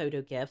have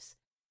photo gifts.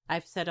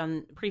 I've said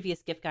on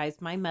previous gift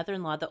guides, my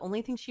mother-in-law, the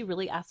only thing she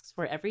really asks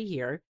for every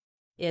year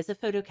is a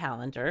photo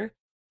calendar,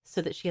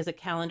 so that she has a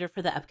calendar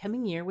for the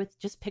upcoming year with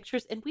just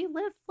pictures. And we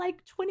live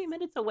like 20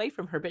 minutes away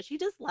from her, but she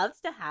just loves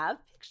to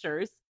have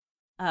pictures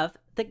of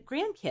the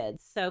grandkids.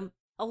 So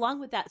along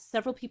with that,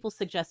 several people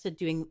suggested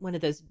doing one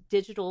of those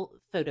digital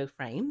photo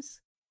frames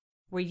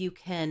where you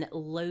can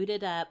load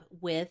it up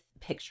with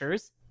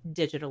pictures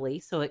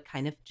digitally. So it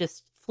kind of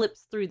just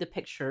flips through the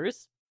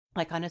pictures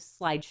like on a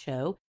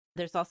slideshow.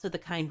 There's also the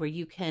kind where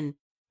you can,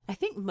 I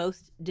think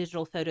most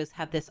digital photos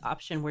have this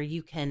option where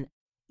you can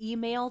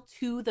email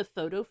to the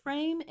photo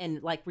frame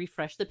and like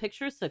refresh the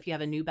pictures. So if you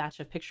have a new batch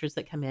of pictures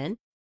that come in,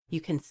 you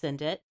can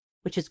send it,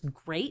 which is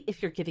great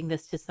if you're giving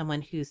this to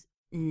someone who's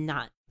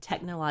not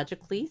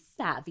technologically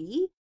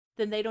savvy.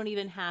 Then they don't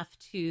even have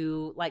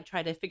to like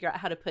try to figure out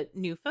how to put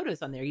new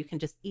photos on there. You can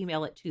just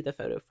email it to the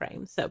photo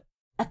frame. So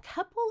a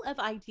couple of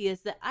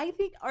ideas that I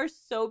think are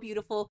so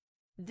beautiful.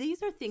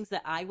 These are things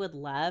that I would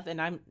love, and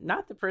I'm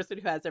not the person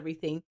who has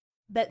everything,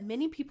 but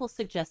many people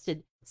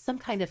suggested some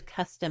kind of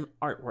custom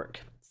artwork.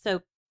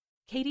 So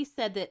Katie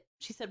said that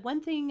she said,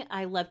 one thing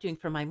I love doing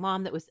for my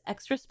mom that was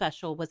extra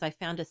special was I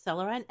found a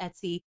seller on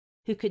Etsy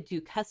who could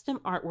do custom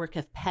artwork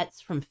of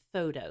pets from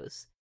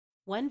photos.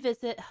 One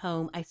visit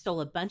home, I stole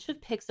a bunch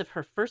of pics of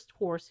her first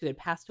horse who had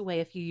passed away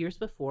a few years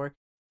before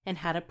and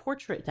had a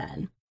portrait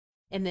done.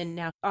 And then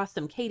now,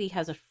 awesome, Katie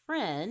has a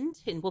friend,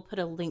 and we'll put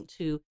a link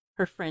to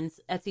her friend's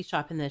Etsy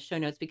shop in the show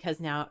notes because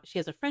now she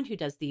has a friend who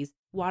does these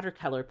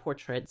watercolor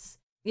portraits.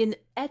 And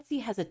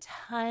Etsy has a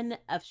ton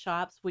of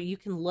shops where you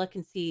can look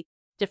and see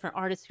different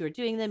artists who are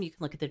doing them. You can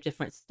look at their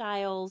different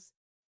styles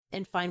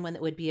and find one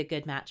that would be a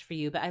good match for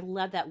you. But I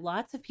love that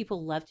lots of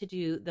people love to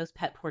do those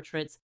pet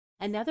portraits.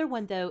 Another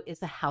one, though,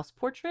 is a house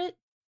portrait.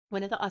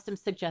 One of the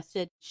Awesomes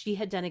suggested she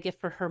had done a gift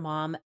for her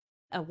mom,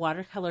 a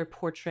watercolor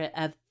portrait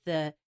of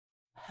the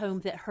home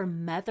that her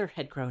mother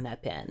had grown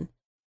up in.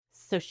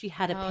 So she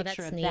had a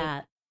picture of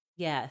that.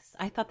 Yes,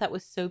 I thought that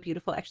was so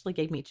beautiful. It actually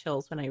gave me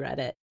chills when I read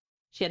it.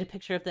 She had a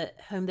picture of the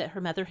home that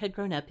her mother had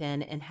grown up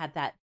in and had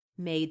that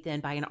made then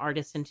by an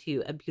artist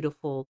into a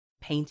beautiful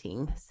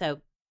painting.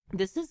 So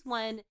this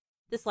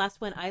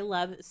last one I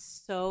love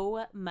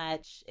so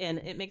much, and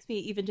it makes me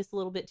even just a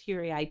little bit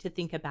teary-eyed to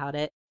think about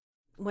it.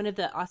 One of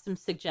the Awesomes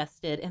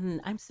suggested,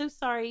 and I'm so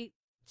sorry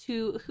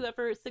to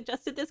whoever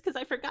suggested this because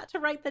I forgot to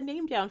write the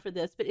name down for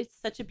this, but it's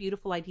such a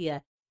beautiful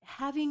idea.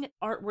 Having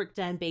artwork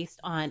done based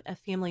on a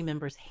family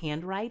member's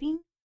handwriting.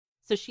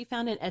 So she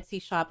found an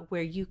Etsy shop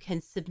where you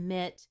can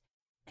submit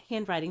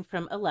handwriting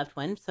from a loved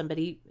one,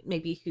 somebody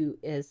maybe who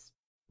is,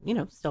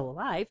 still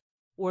alive,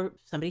 or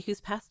somebody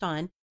who's passed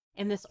on.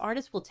 And this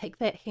artist will take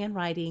that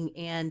handwriting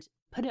and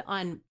put it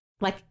on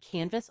like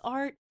canvas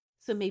art.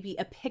 So maybe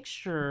a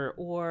picture,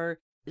 or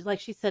like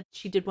she said,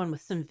 she did one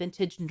with some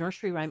vintage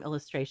nursery rhyme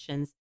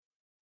illustrations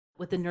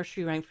with the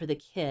nursery rhyme for the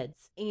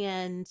kids.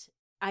 And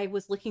I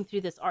was looking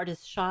through this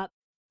artist's shop.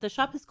 The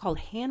shop is called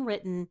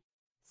Handwritten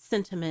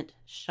Sentiment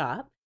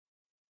Shop.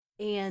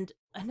 And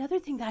another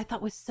thing that I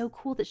thought was so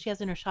cool that she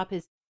has in her shop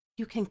is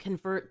you can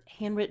convert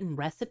handwritten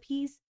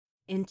recipes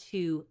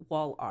into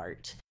wall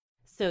art.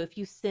 So if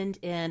you send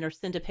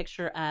a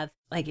picture of,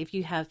 like, if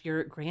you have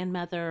your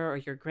grandmother or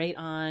your great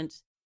aunt,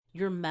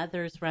 your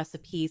mother's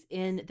recipes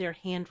in their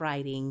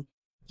handwriting,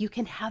 you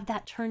can have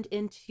that turned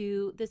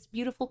into this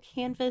beautiful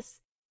canvas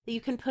that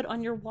you can put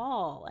on your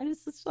wall. And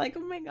it's just like,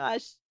 oh my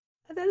gosh,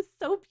 that is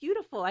so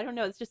beautiful. I don't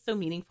know. It's just so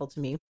meaningful to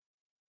me.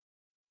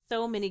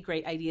 So many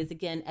great ideas.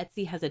 Again,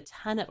 Etsy has a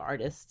ton of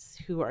artists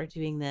who are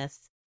doing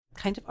this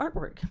kind of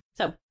artwork.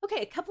 So,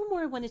 okay, a couple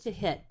more I wanted to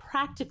hit.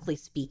 Practically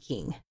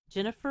speaking,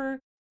 Jennifer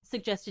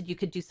suggested you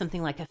could do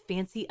something like a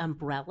fancy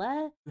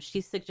umbrella.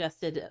 She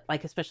suggested,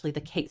 like, especially the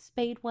Kate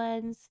Spade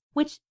ones,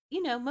 which,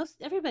 most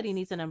everybody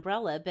needs an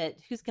umbrella, but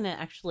who's going to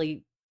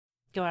actually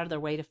go out of their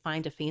way to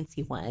find a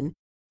fancy one?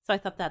 So I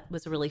thought that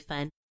was really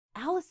fun.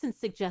 Allison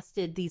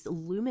suggested these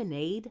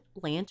Luminade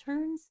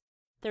lanterns.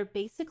 They're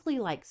basically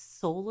like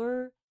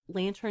solar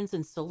lanterns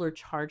and solar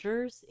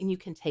chargers, and you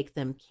can take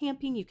them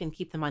camping. You can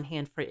keep them on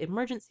hand for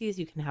emergencies.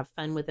 You can have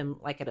fun with them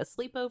like at a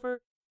sleepover,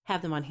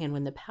 have them on hand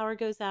when the power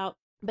goes out,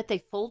 but they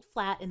fold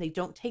flat and they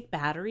don't take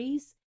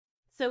batteries.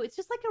 So it's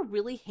just like a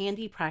really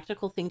handy,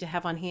 practical thing to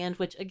have on hand,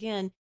 which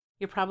again,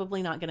 you're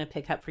probably not going to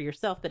pick up for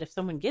yourself, but if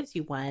someone gives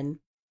you one,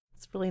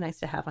 it's really nice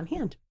to have on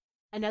hand.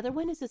 Another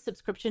one is a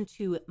subscription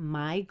to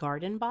My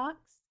Garden Box.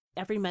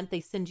 Every month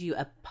they send you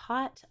a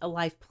pot, a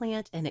live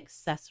plant, and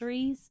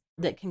accessories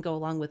that can go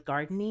along with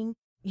gardening.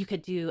 You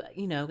could do,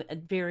 a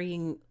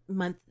varying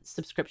month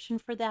subscription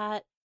for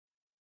that.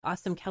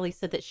 Awesome Kelly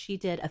said that she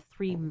did a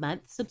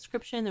 3-month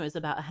subscription that was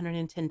about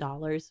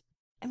 $110.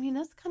 I mean,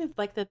 that's kind of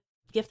like the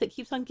gift that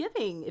keeps on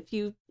giving. If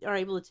you are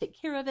able to take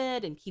care of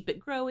it and keep it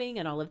growing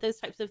and all of those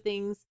types of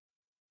things,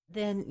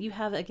 then you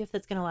have a gift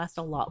that's going to last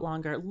a lot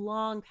longer,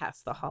 long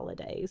past the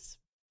holidays.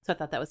 So I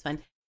thought that was fun.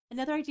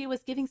 Another idea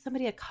was giving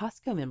somebody a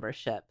Costco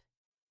membership.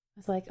 I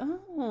was like,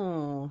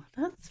 oh,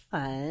 that's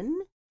fun.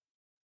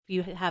 If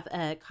you have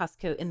a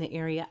Costco in the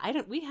area,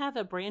 we have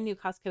a brand new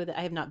Costco that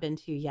I have not been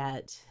to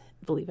yet,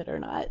 believe it or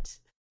not.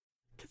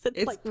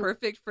 It's like,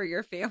 perfect for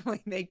your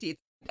family, Meg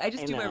Dietz. I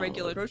just do my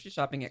regular grocery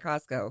shopping at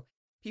Costco.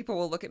 People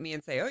will look at me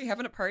and say, oh, you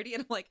having a party?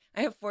 And I'm like,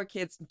 I have 4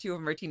 kids and 2 of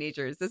them are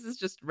teenagers. This is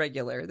just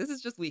regular. This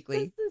is just weekly.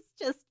 This is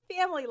just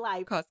family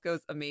life.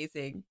 Costco's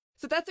amazing.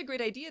 So that's a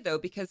great idea, though,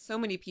 because so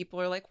many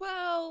people are like,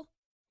 well,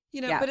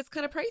 but it's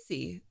kind of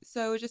pricey.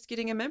 So just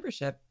getting a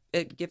membership,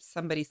 it gives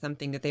somebody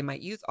something that they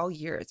might use all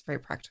year. It's very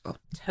practical.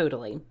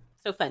 Totally.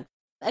 So fun.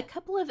 A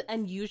couple of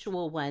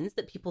unusual ones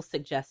that people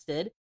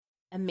suggested.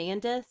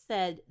 Amanda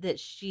said that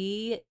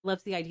she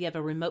loves the idea of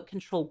a remote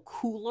control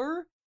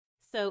cooler.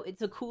 So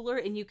it's a cooler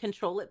and you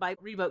control it by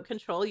remote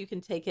control. You can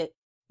take it,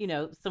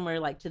 somewhere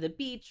like to the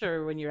beach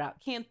or when you're out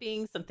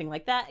camping, something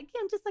like that.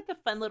 Again, just like a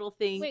fun little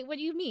thing. Wait, what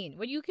do you mean?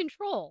 What do you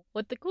control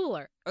with the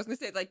cooler? I was going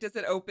to say, like, does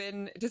it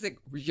open? Does it?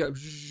 Yeah,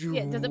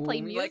 does it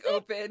play music? Like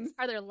opens?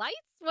 Are there lights?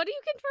 What do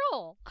you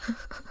control?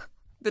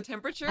 The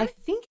temperature? I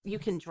think you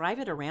can drive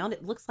it around.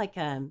 It looks like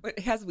It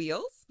has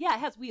wheels? Yeah,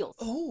 it has wheels.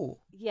 Oh.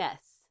 Yes.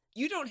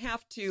 You don't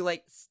have to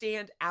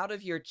stand out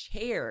of your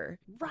chair.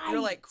 Right.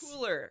 You're like,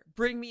 cooler,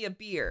 bring me a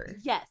beer.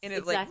 Yes, and it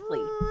exactly.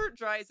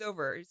 Dries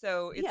over.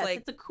 So it's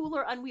it's a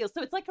cooler on wheels.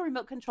 So it's like a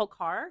remote control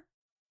car,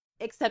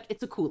 except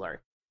it's a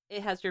cooler.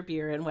 It has your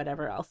beer and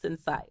whatever else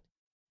inside.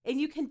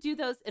 And you can do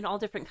those in all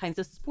different kinds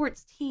of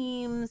sports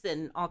teams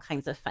and all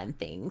kinds of fun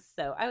things.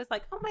 So I was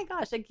like, oh my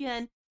gosh,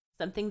 again,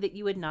 something that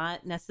you would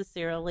not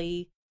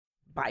necessarily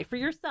buy for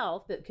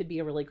yourself that could be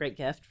a really great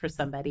gift for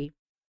somebody.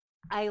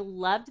 I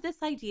loved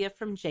this idea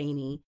from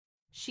Janie.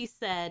 She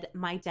said,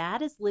 my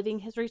dad is living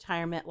his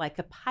retirement like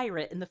a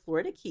pirate in the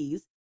Florida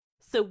Keys.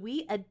 So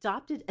we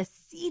adopted a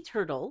sea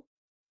turtle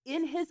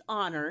in his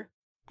honor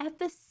at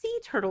the Sea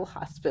Turtle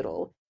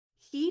Hospital.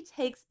 He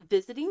takes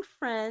visiting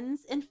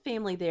friends and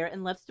family there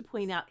and loves to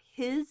point out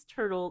his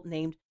turtle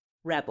named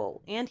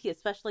Rebel. And he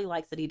especially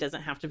likes that he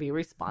doesn't have to be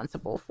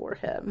responsible for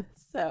him.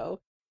 So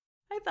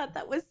I thought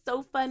that was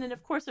so fun. And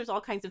of course, there's all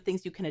kinds of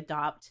things you can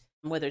adopt,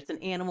 whether it's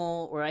an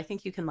animal or I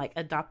think you can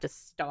adopt a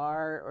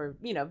star or,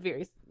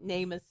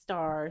 name a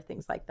star,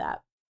 things like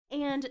that.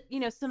 And,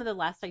 some of the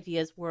last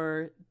ideas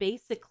were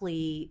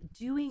basically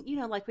doing,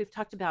 like we've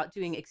talked about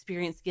doing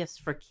experience gifts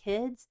for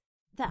kids.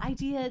 The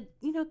idea,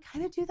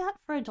 kind of do that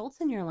for adults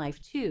in your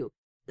life too.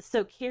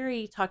 So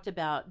Carrie talked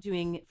about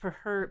doing for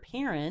her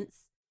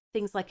parents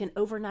things like an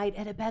overnight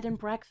at a bed and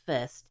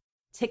breakfast,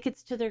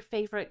 tickets to their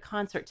favorite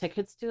concert,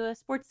 tickets to a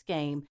sports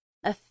game,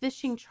 a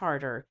fishing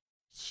charter.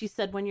 She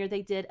said one year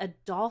they did a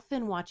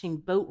dolphin watching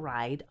boat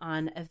ride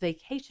on a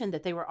vacation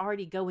that they were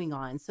already going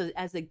on. So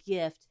as a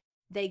gift,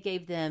 they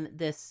gave them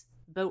this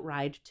boat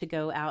ride to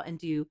go out and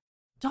do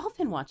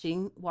dolphin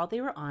watching while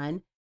they were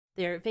on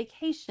their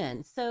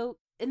vacation. So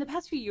in the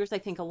past few years, I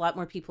think a lot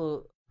more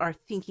people are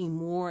thinking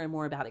more and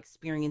more about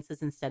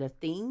experiences instead of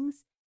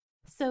things.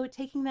 So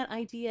taking that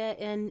idea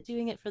and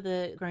doing it for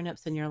the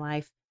grownups in your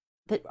life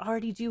that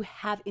already do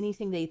have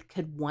anything they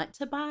could want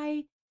to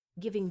buy,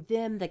 giving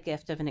them the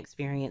gift of an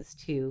experience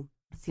too,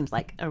 seems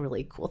like a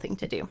really cool thing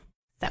to do.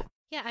 So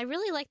yeah, I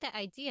really like that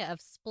idea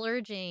of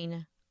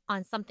splurging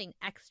on something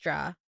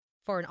extra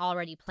for an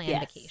already planned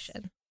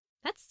vacation.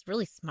 That's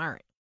really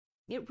smart.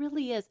 It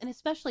really is. And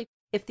especially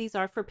if these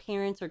are for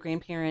parents or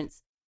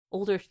grandparents,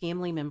 older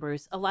family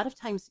members, a lot of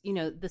times,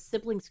 the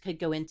siblings could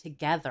go in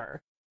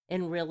together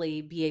and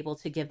really be able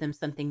to give them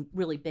something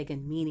really big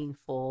and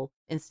meaningful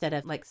instead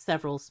of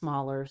several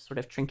smaller sort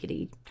of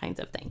trinkety kinds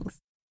of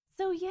things.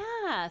 So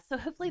yeah, so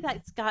hopefully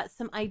that's got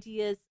some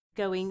ideas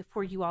going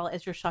for you all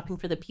as you're shopping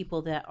for the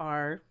people that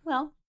are,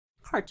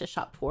 hard to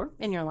shop for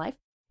in your life.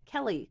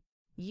 Kelly,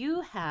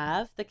 you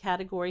have the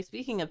category,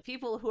 speaking of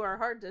people who are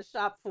hard to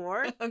shop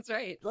for. That's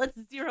right. Let's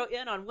zero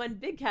in on one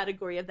big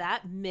category of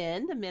that, the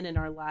men in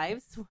our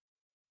lives.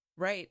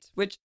 Right,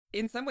 which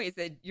in some ways,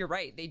 you're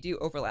right, they do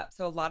overlap.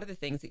 So a lot of the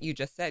things that you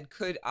just said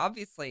could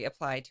obviously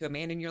apply to a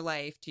man in your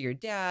life, to your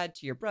dad,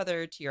 to your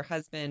brother, to your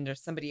husband, or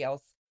somebody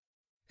else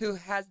who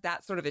has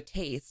that sort of a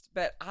taste.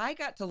 But I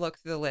got to look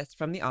through the list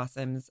from the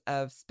Awesomes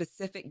of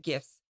specific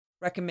gifts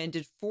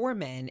recommended for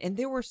men, and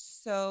there were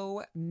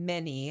so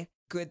many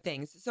good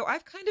things. So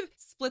I've kind of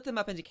split them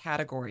up into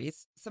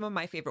categories. Some of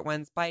my favorite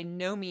ones, by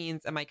no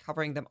means am I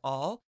covering them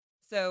all.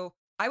 So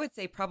I would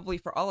say probably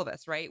for all of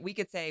us, right? We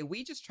could say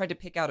we just tried to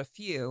pick out a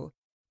few.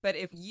 But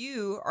if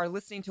you are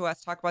listening to us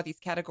talk about these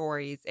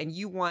categories and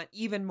you want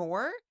even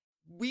more,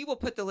 we will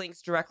put the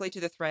links directly to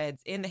the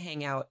threads in the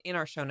Hangout in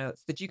our show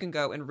notes that you can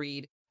go and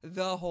read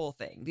the whole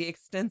thing, the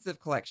extensive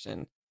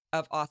collection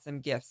of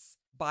awesome gifts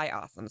by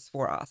Awesomes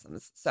for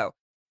Awesomes. So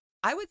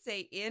I would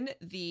say in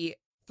the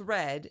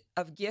thread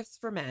of gifts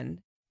for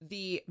men,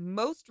 the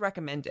most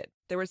recommended,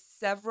 there were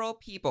several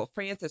people,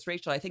 Francis,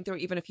 Rachel, I think there were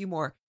even a few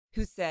more,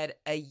 who said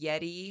a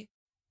Yeti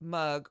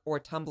mug or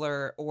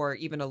tumbler or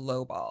even a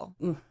low ball,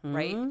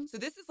 right? So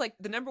this is like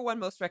the number one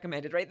most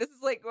recommended, right? This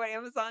is like what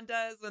Amazon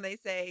does when they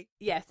say,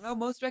 yes, oh,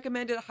 most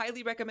recommended,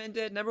 highly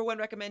recommended, number one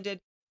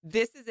recommended.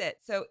 This is it.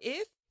 So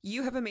if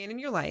you have a man in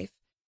your life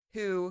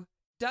who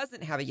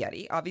doesn't have a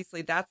Yeti,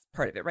 obviously that's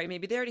part of it, right?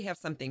 Maybe they already have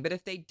something, but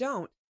if they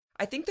don't,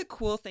 I think the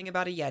cool thing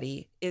about a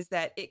Yeti is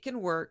that it can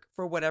work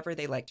for whatever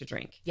they like to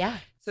drink. Yeah.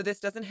 So this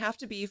doesn't have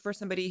to be for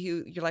somebody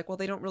who you're like, well,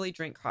 they don't really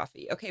drink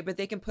coffee. Okay, but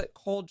they can put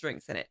cold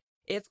drinks in it.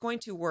 It's going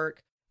to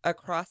work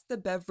across the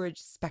beverage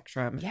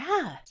spectrum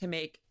to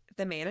make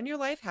the man in your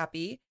life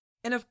happy.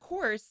 And of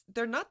course,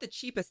 they're not the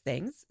cheapest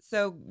things.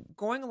 So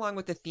going along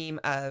with the theme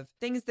of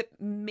things that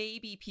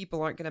maybe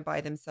people aren't going to buy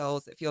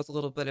themselves, it feels a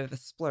little bit of a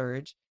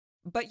splurge,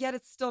 but yet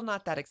it's still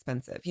not that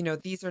expensive. You know,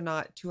 these are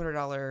not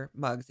 $200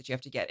 mugs that you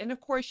have to get. And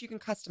of course, you can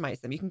customize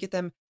them. You can get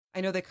them.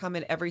 I know they come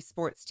in every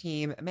sports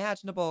team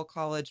imaginable,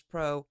 college,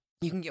 pro.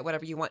 You can get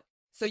whatever you want.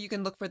 So you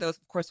can look for those.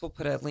 Of course, we'll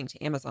put a link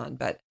to Amazon,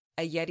 but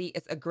a Yeti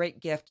is a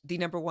great gift. The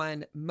number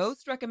one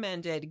most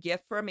recommended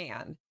gift for a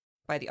man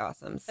by the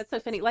Awesomes. That's so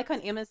funny. Like on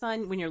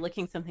Amazon, when you're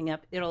looking something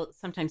up, it'll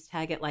sometimes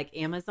tag it like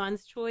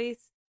Amazon's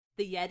choice.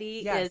 The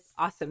Yeti is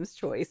Awesome's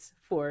choice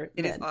for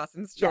It men. is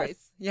Awesome's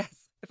choice. Yes.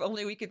 If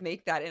only we could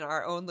make that in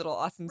our own little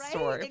Awesome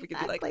store. If we could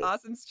be like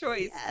Awesome's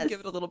choice and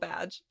give it a little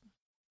badge.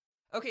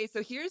 Okay,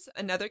 so here's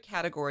another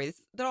category.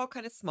 They're all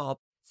kind of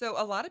small.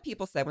 So a lot of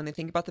people said when they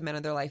think about the men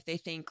in their life, they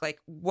think like,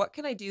 what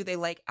can I do? They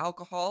like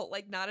alcohol,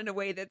 like not in a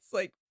way that's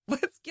like,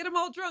 let's get them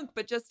all drunk,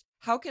 but just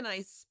how can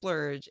I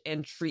splurge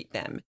and treat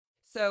them?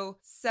 So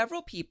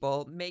several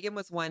people, Megan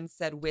was one,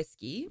 said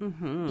whiskey,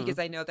 because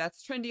I know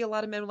that's trendy. A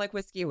lot of men like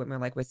whiskey,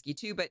 women like whiskey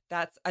too, but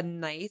that's a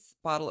nice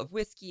bottle of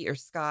whiskey or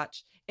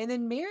scotch. And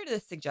then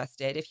Meredith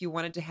suggested if you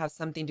wanted to have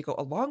something to go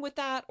along with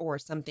that or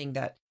something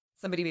that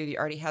somebody maybe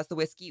already has the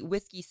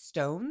whiskey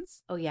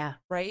stones. Oh, yeah.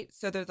 Right?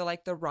 So they're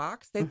like the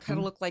rocks. They kind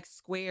of look like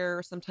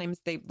square. Sometimes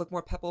they look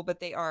more pebble,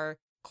 but they are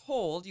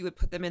cold. You would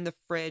put them in the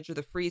fridge or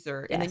the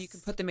freezer, and then you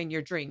can put them in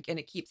your drink, and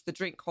it keeps the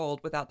drink cold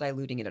without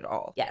diluting it at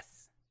all.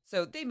 Yes.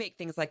 So they make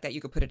things like that.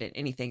 You could put it in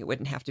anything. It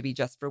wouldn't have to be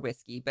just for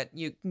whiskey, but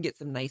you can get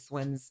some nice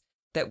ones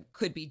that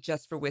could be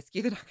just for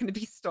whiskey. They're not going to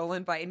be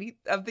stolen by any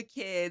of the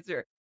kids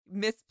or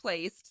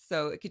misplaced.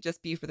 So it could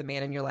just be for the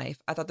man in your life.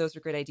 I thought those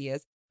were great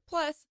ideas.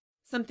 Plus,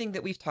 something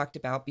that we've talked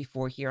about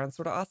before here on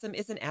Sorta Awesome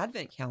is an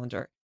advent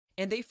calendar.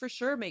 And they for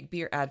sure make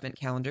beer advent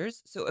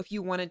calendars. So if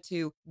you wanted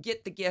to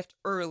get the gift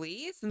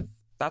early, since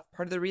that's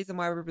part of the reason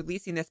why we're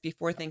releasing this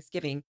before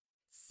Thanksgiving,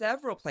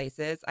 several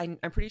places, I'm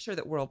pretty sure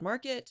that World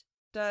Market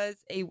does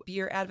a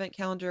beer advent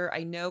calendar.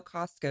 I know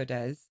Costco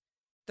does.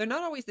 They're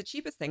not always the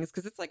cheapest things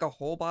because it's like a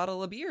whole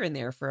bottle of beer in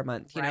there for a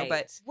month, you know,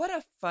 but what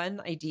a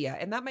fun idea.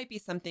 And that might be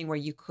something where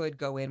you could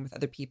go in with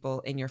other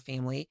people in your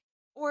family.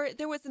 Or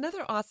there was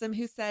another awesome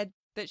who said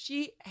that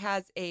she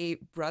has a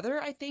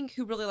brother, I think,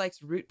 who really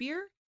likes root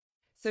beer.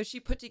 So she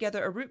put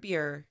together a root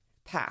beer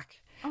pack.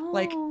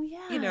 Oh,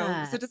 yeah. You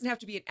know, so it doesn't have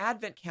to be an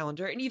advent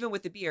calendar. And even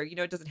with the beer, you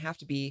know, it doesn't have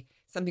to be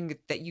something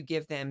that you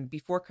give them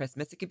before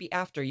Christmas. It could be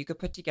after. You could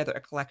put together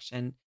a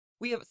collection.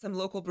 We have some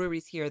local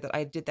breweries here that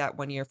I did that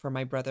one year for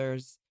my brother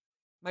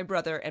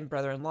and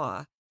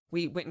brother-in-law.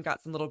 We went and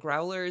got some little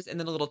growlers and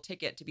then a little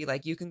ticket to be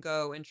like, you can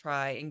go and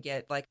try and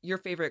get like your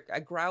favorite,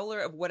 a growler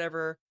of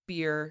whatever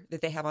beer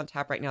that they have on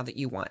tap right now that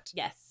you want.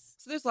 Yes.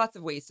 So there's lots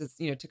of ways to,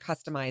 you know, to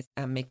customize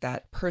and make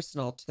that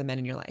personal to the men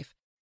in your life.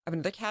 I have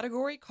another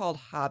category called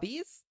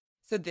hobbies.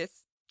 So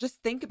this,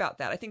 just think about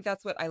that. I think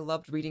that's what I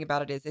loved reading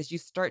about it is, as you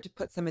start to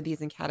put some of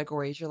these in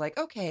categories, you're like,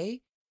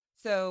 okay,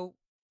 so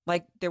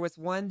like there was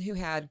one who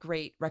had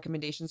great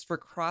recommendations for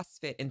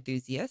CrossFit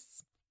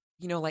enthusiasts,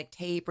 you know, like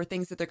tape or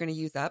things that they're going to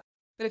use up.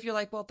 But if you're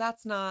like, well,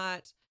 that's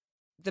not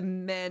the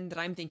men that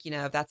I'm thinking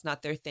of, that's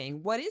not their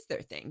thing. What is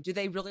their thing? Do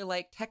they really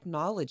like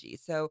technology?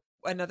 So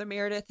another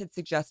Meredith had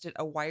suggested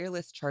a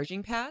wireless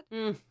charging pad.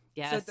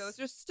 Yes. So those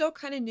are still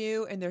kind of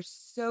new and they're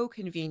so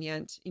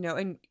convenient, you know,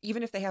 and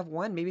even if they have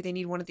one, maybe they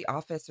need one at the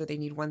office or they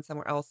need one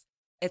somewhere else.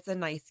 It's a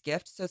nice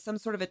gift. So some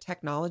sort of a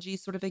technology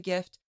sort of a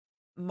gift.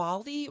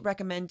 Molly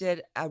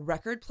recommended a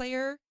record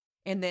player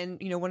and then,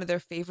 you know, one of their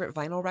favorite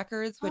vinyl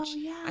records, which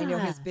I know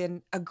has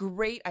been a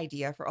great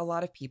idea for a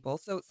lot of people.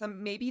 So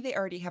maybe they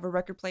already have a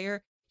record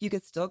player. You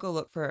could still go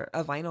look for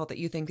a vinyl that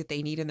you think that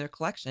they need in their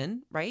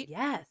collection, right?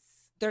 Yes.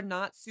 They're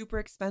not super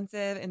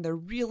expensive and they're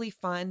really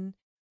fun.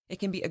 It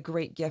can be a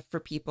great gift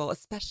for people,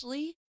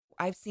 especially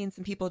I've seen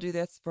some people do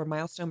this for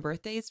milestone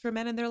birthdays for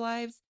men in their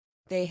lives.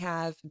 They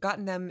have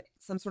gotten them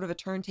some sort of a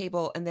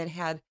turntable and then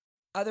had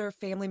other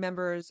family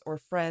members or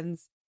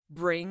friends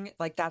bring,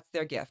 like that's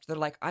their gift. They're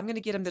like, I'm going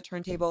to get him the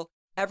turntable.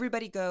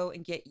 Everybody go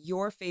and get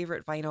your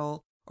favorite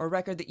vinyl or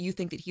record that you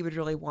think that he would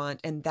really want.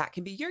 And that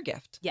can be your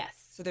gift. Yes.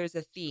 So there's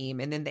a theme.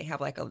 And then they have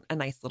like a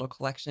nice little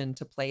collection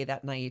to play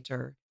that night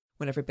or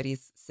when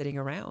everybody's sitting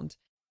around.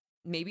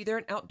 Maybe they're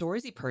an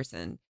outdoorsy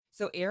person.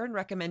 So Erin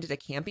recommended a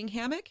camping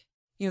hammock,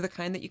 you know, the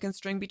kind that you can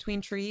string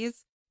between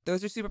trees.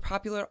 Those are super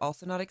popular,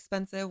 also not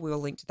expensive. We will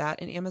link to that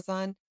in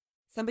Amazon.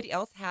 Somebody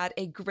else had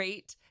a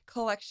great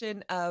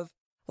collection of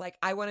like,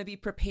 I want to be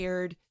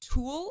prepared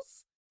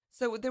tools.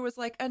 So there was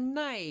like a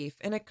knife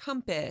and a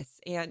compass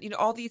and,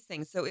 all these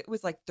things. So it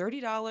was like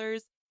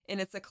 $30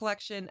 and it's a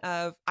collection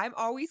of, I'm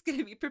always going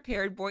to be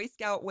prepared Boy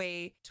Scout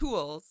way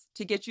tools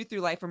to get you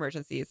through life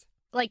emergencies.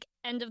 Like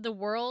end of the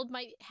world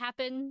might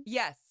happen.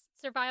 Yes.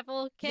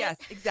 Survival kit. Yes,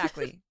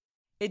 exactly.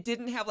 It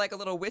didn't have like a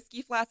little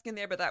whiskey flask in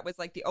there, but that was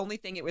like the only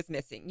thing it was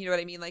missing. You know what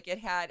I mean? Like it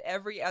had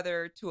every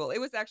other tool. It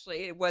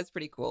was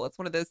pretty cool. It's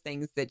one of those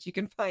things that you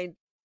can find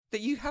that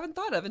you haven't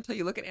thought of until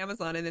you look at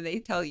Amazon and then they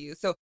tell you.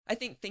 So I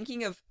think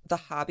thinking of the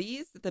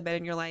hobbies that the men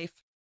in your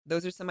life,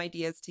 those are some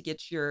ideas to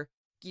get your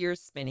gears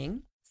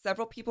spinning.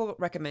 Several people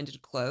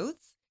recommended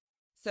clothes.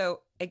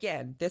 So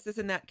again, this is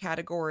in that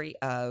category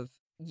of,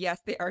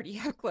 yes, they already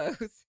have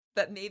clothes,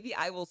 but maybe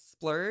I will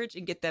splurge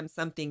and get them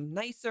something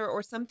nicer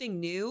or something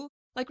new.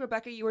 Like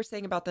Rebecca, you were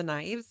saying about the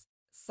knives,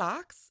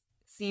 socks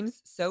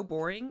seems so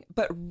boring,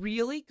 but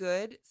really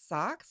good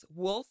socks,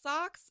 wool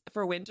socks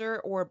for winter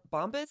or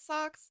Bombas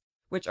socks,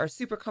 which are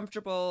super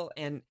comfortable.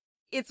 And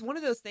it's one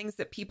of those things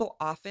that people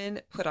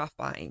often put off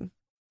buying,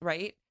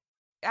 right?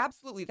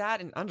 Absolutely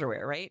that and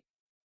underwear, right?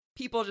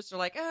 People just are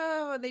like,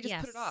 oh, and they just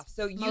put it off.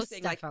 So you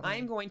saying like,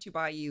 I'm going to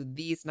buy you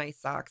these nice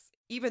socks,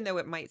 even though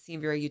it might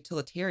seem very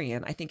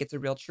utilitarian, I think it's a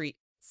real treat.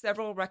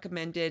 Several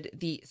recommended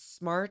the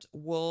smart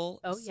wool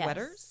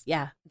sweaters. Yes.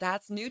 Yeah.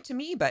 That's new to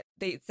me, but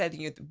they said,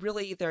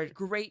 really, they're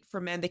great for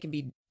men. They can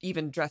be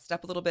even dressed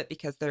up a little bit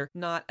because they're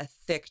not a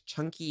thick,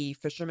 chunky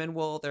fisherman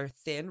wool. They're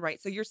thin,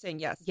 right? So you're saying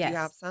yes. Yes. Do you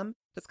have some?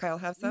 Does Kyle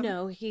have some?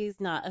 No, he's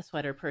not a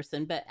sweater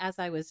person. But as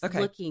I was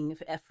looking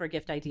for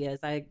gift ideas,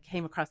 I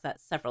came across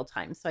that several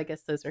times. So I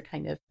guess those are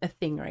kind of a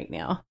thing right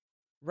now.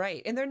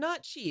 Right. And they're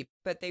not cheap,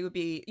 but they would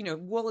be,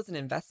 wool is an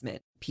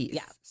investment piece,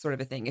 sort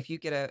of a thing. If you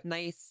get a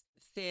nice,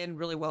 thin,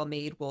 really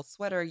well-made wool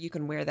sweater, you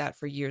can wear that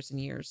for years and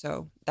years.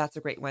 So that's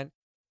a great one.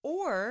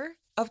 Or,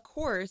 of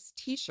course,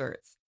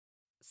 t-shirts.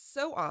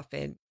 So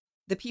often,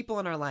 the people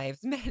in our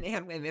lives, men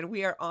and women,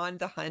 we are on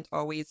the hunt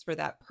always for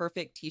that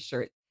perfect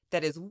t-shirt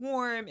that is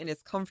warm and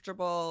is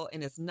comfortable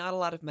and is not a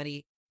lot of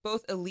money.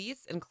 Both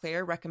Elise and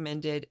Claire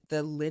recommended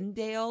the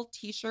Lindale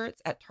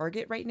t-shirts at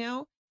Target right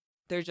now.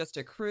 They're just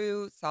a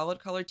crew, solid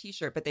color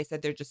t-shirt, but they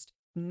said they're just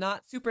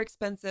not super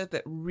expensive,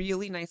 but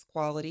really nice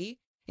quality.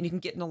 And you can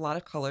get in a lot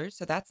of colors,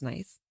 so that's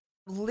nice.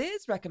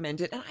 Liz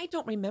recommended, and I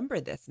don't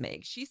remember this,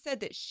 Meg. She said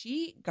that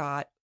she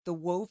got the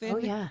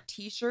woven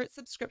t-shirt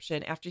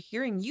subscription after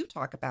hearing you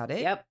talk about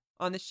it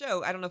on the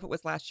show. I don't know if it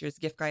was last year's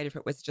gift guide, if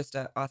it was just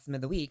a Awesome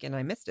of the Week, and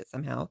I missed it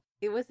somehow.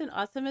 It was an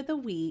Awesome of the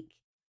Week.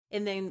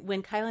 And then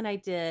when Kyle and I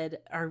did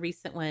our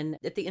recent one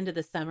at the end of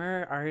the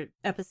summer, our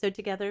episode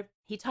together,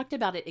 he talked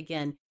about it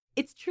again.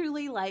 It's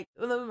truly like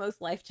the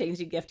most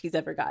life-changing gift he's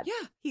ever got.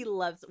 Yeah. He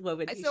loves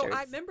woven t-shirts. So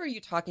I remember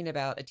you talking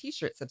about a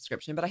t-shirt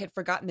subscription, but I had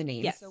forgotten the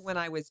name. Yes. So when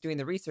I was doing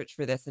the research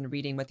for this and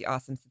reading what the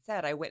Awesomes had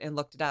said, I went and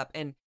looked it up.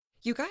 And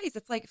you guys,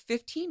 it's like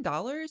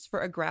 $15 for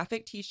a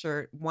graphic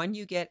t-shirt, one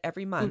you get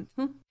every month.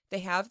 Mm-hmm. They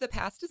have the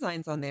past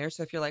designs on there.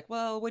 So if you're like,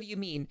 well, what do you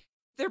mean?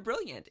 They're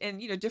brilliant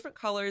and, different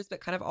colors, but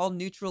kind of all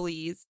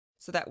neutralies.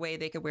 So that way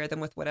they could wear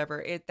them with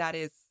whatever that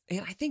is.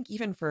 And I think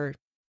even for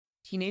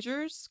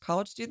teenagers,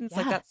 college students,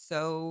 like that's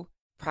so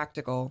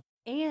practical.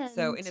 And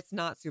it's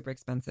not super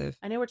expensive.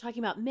 I know we're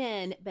talking about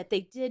men, but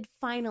they did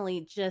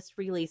finally just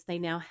release, they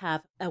now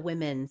have a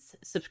women's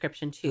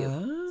subscription too.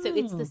 Oh. So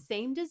it's the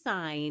same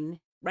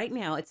design. Right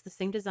now, it's the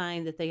same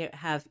design that they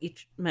have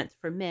each month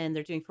for men.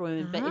 They're doing for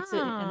women, but it's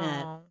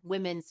a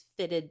women's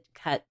fitted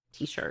cut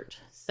t-shirt.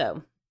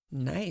 So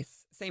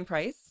nice. Same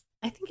price?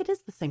 I think it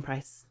is the same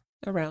price.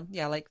 Around.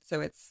 Yeah. So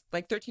it's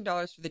like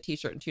 $13 for the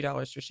t-shirt and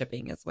 $2 for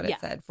shipping is what it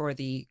said for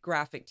the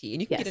graphic tee.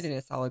 And you can get it in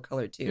a solid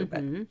color too.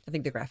 Mm-hmm. But I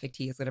think the graphic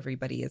tee is what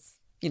everybody is,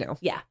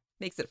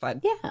 makes it fun.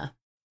 Yeah.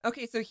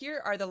 Okay. So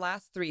here are the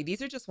last three.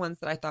 These are just ones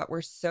that I thought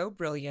were so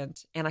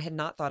brilliant and I had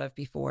not thought of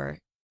before.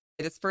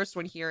 This first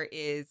one here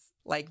is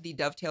like the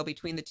dovetail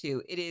between the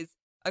two. It is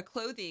a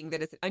clothing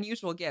that is an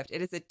unusual gift. It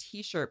is a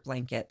t-shirt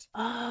blanket.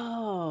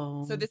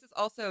 Oh. So this is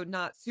also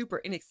not super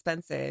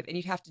inexpensive and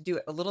you'd have to do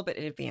it a little bit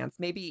in advance.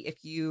 Maybe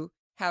if you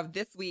have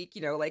this week,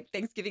 like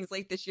Thanksgiving's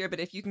late this year, but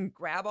if you can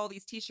grab all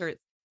these t-shirts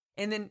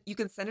and then you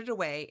can send it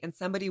away and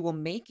somebody will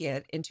make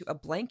it into a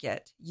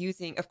blanket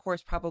using, of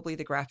course, probably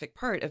the graphic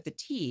part of the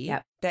tee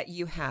that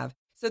you have.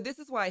 So this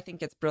is why I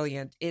think it's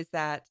brilliant is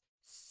that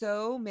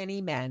so many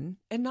men,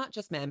 and not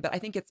just men, but I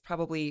think it's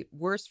probably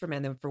worse for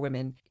men than for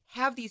women,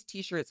 have these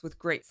t-shirts with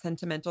great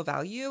sentimental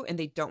value and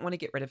they don't want to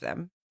get rid of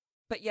them.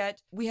 But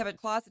yet we have a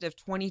closet of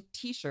 20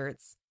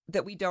 t-shirts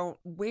that we don't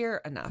wear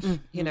enough,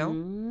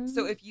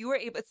 So if you were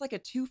able, it's like a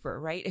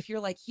twofer, right? If you're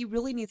like, he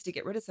really needs to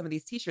get rid of some of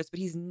these t-shirts, but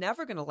he's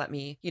never going to let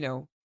me,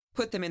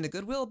 put them in the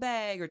Goodwill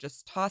bag or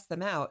just toss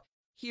them out.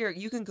 Here,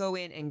 you can go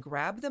in and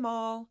grab them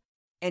all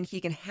and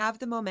he can have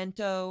the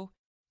memento.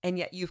 And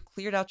yet you've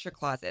cleared out your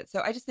closet. So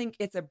I just think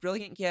it's a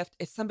brilliant gift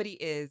if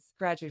somebody is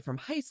graduating from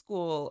high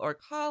school or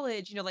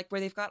college, like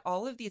where they've got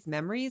all of these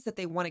memories that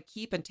they want to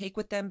keep and take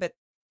with them, but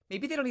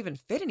maybe they don't even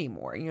fit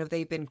anymore.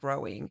 They've been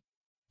growing.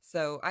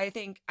 So I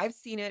think I've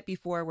seen it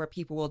before where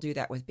people will do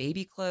that with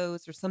baby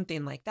clothes or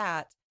something like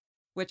that,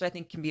 which I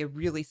think can be a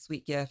really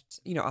sweet gift.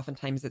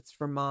 Oftentimes it's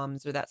for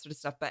moms or that sort of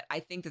stuff. But I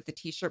think that the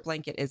t-shirt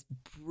blanket is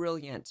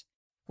brilliant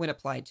when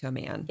applied to a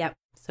man. Yep.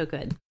 So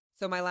good.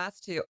 So my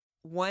last two,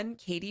 one,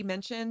 Katie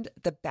mentioned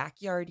the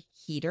backyard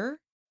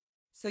heater.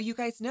 So you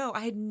guys know,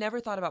 I had never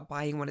thought about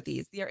buying one of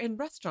these. They are in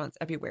restaurants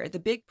everywhere. The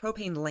big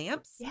propane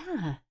lamps.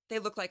 Yeah. They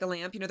look like a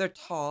lamp. They're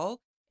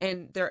tall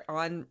and they're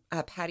on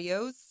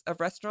patios of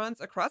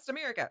restaurants across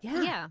America.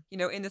 Yeah.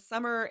 In the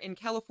summer in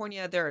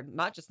California, they're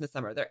not just in the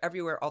summer, they're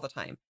everywhere all the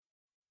time.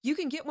 You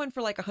can get one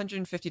for like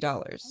 $150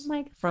 Oh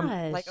my gosh. from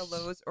like a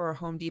Lowe's or a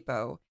Home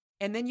Depot.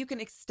 And then you can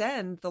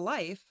extend the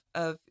life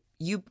of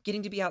you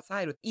getting to be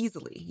outside with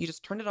easily. You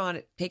just turn it on,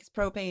 it takes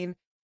propane,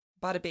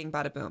 bada bing,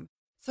 bada boom.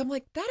 So I'm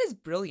like, that is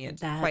brilliant,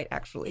 quite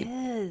actually.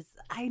 Is.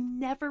 I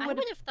never would I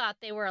would have thought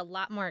they were a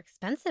lot more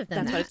expensive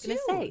than That's that. what I was going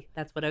to say.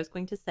 That's what I was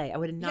going to say. I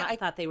would have not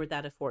thought they were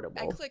that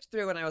affordable. I clicked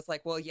through and I was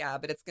like, well, yeah,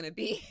 but it's going to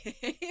be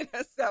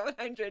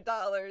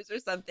 $700 or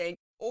something.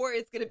 Or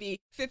it's going to be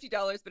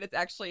 $50, but it's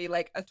actually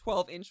like a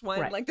 12-inch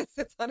one, Right. like that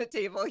sits on a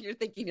table. You're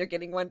thinking you're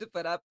getting one to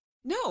put up.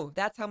 No,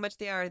 that's how much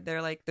they are.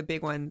 They're like the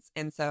big ones.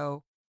 And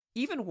so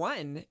even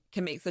one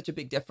can make such a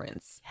big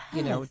difference,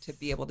 to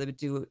be able to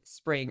do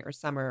spring or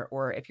summer,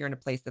 or if you're in a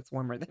place that's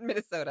warmer than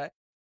Minnesota,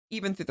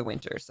 even through the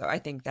winter. So I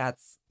think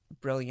that's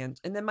brilliant.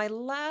 And then my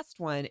last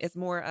one is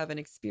more of an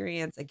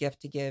experience, a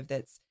gift to give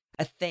that's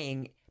a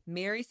thing.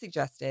 Mary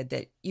suggested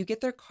that you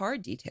get their car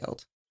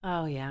detailed.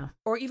 Oh, yeah.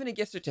 Or even a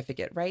gift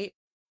certificate, right?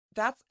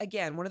 That's,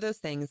 again, one of those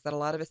things that a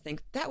lot of us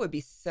think that would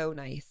be so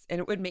nice. And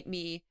it would make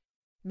me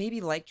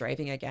maybe like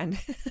driving again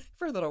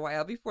for a little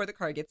while before the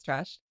car gets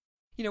trashed.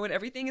 When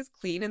everything is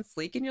clean and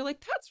sleek and you're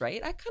like, that's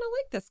right, I kind of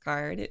like this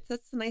car and it's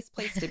a nice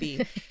place to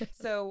be.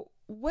 So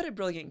what a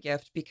brilliant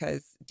gift,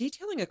 because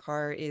detailing a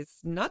car is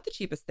not the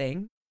cheapest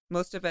thing.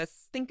 Most of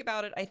us think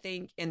about it, I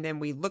think, and then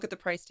we look at the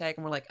price tag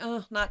and we're like,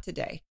 oh, not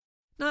today.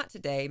 Not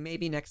today,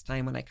 maybe next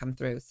time when I come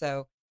through.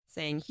 So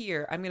saying,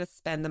 here, I'm going to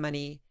spend the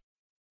money,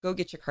 go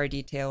get your car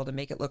detailed and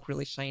make it look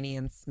really shiny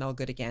and smell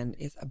good again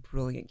is a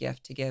brilliant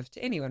gift to give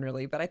to anyone,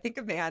 really. But I think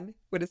a man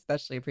would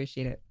especially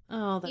appreciate it.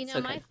 Oh, that's so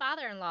my good.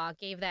 father-in-law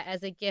gave that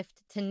as a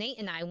gift to Nate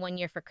and I one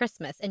year for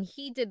Christmas, and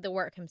he did the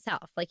work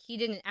himself. Like, he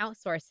didn't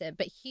outsource it,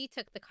 but he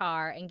took the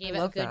car and gave it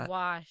a good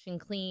wash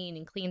and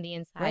cleaned the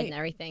inside and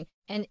everything.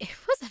 And it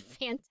was a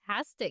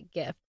fantastic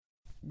gift.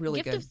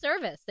 Really gift good. of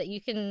service that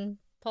you can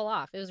pull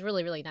off. It was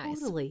really, really nice.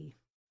 Totally.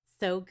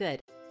 So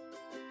good.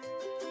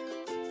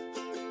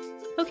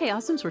 Okay,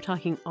 Awesomes, we're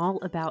talking all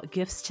about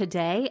gifts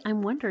today.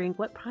 I'm wondering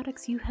what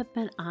products you have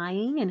been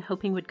eyeing and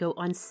hoping would go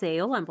on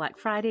sale on Black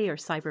Friday or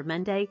Cyber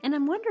Monday. And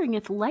I'm wondering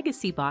if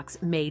Legacy Box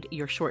made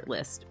your short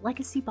list.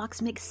 Legacy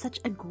Box makes such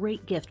a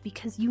great gift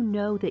because you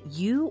know that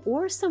you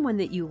or someone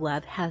that you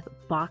love have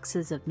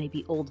boxes of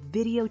maybe old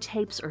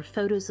videotapes or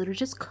photos that are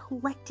just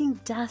collecting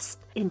dust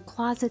in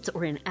closets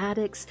or in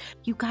attics.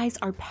 You guys,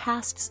 our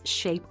pasts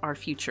shape our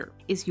future.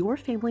 Is your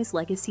family's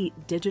legacy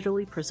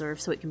digitally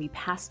preserved so it can be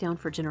passed down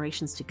for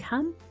generations to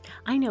come?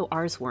 I know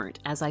ours weren't.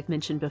 As I've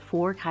mentioned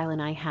before, Kyle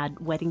and I had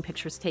wedding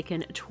pictures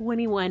taken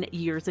 21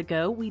 years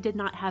ago. We did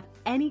not have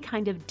any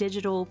kind of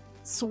digital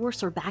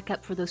source or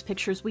backup for those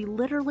pictures. We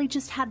literally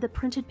just had the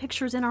printed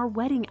pictures in our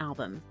wedding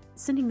album.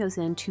 Sending those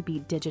in to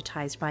be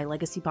digitized by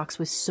Legacy Box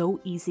was so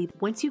easy.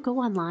 Once you go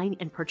online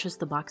and purchase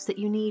the box that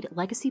you need,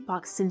 Legacy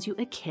Box sends you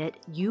a kit.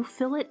 You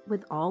fill it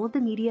with all of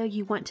the media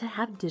you want to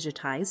have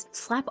digitized,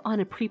 slap on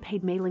a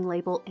prepaid mailing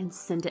label, and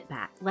send it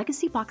back.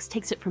 Legacy Box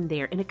takes it from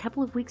there. In a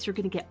couple of weeks, you're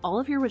going to get all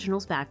of your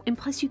originals back, and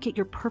plus you get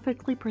your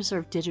perfectly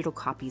preserved digital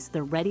copies.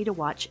 They're ready to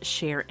watch,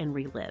 share, and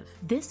relive.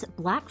 This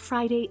Black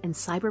Friday and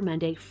Cyber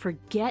Monday,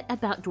 forget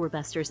about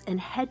doorbusters and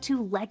head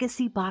to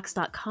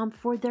legacybox.com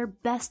for their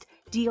best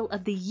deal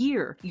of the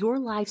year. Your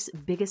life's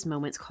biggest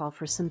moments call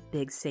for some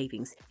big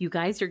savings. You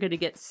guys are going to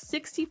get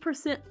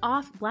 60%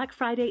 off Black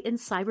Friday and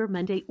Cyber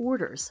Monday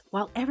orders.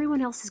 While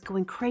everyone else is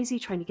going crazy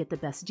trying to get the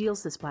best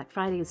deals this Black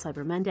Friday and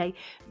Cyber Monday,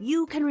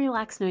 you can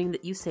relax knowing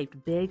that you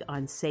saved big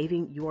on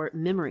saving your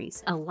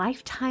memories. A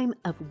lifetime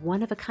of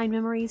one-of-a-kind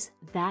memories,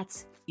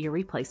 that's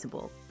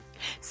irreplaceable.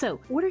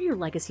 So order your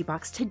Legacy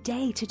Box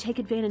today to take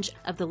advantage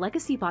of the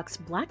Legacy Box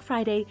Black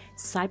Friday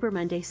Cyber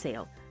Monday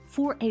sale.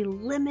 For a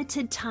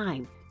limited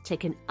time,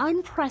 take an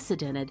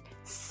unprecedented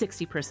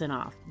 60%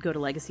 off. Go to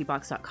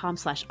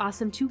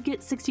legacybox.com/awesome to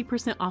get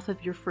 60% off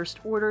of your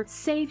first order.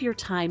 Save your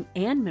time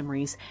and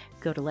memories.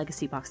 Go to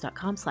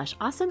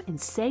legacybox.com/awesome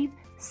and save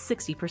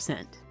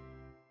 60%.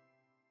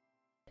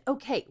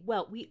 Okay,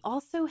 well, we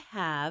also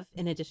have,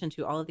 in addition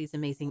to all of these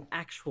amazing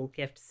actual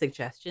gift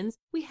suggestions,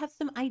 we have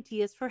some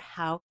ideas for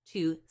how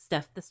to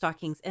stuff the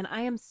stockings. And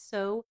I am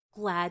so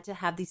glad to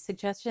have these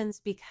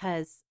suggestions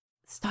because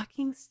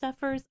stocking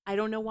stuffers, I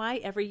don't know why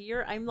every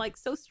year I'm like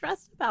so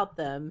stressed about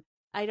them.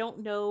 I don't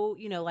know,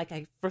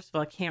 first of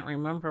all, I can't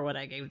remember what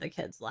I gave the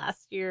kids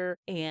last year,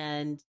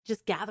 and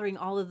just gathering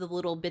all of the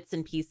little bits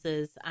and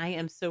pieces. I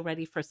am so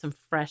ready for some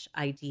fresh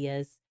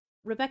ideas.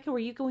 Rebecca, were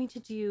you going to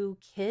do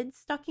kids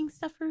stocking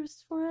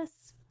stuffers for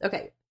us?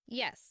 Okay.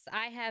 Yes,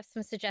 I have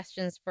some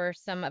suggestions for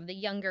some of the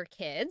younger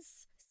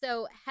kids.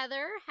 So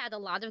Heather had a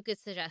lot of good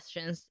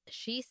suggestions.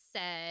 She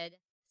said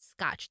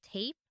Scotch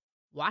tape,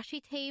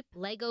 washi tape,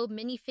 Lego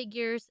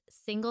minifigures,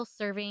 single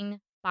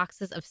serving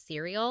boxes of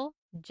cereal,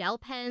 gel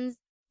pens,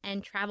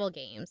 and travel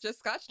games. Just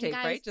Scotch And tape,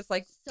 guys, right? Just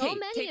like so tape,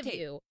 many tape, of tape.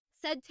 you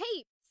said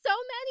tape. So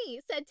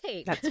many said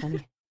tape. That's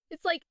funny.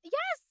 It's like,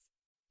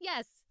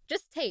 yes,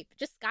 just tape,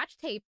 just Scotch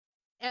tape.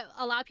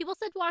 A lot of people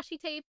said washi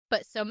tape,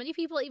 but so many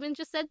people even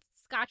just said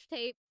Scotch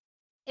tape.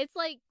 It's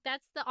like,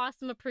 that's the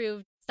awesome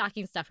approved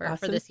stocking stuffer for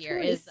Awesome this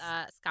year choice. is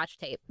Scotch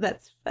tape.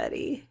 That's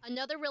funny.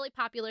 Another really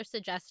popular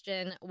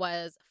suggestion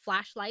was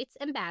flashlights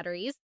and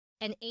batteries.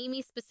 And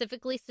Amy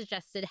specifically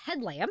suggested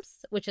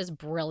headlamps, which is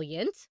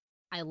brilliant.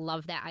 I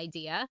love that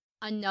idea.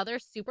 Another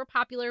super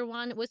popular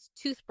one was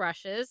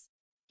toothbrushes.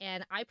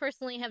 And I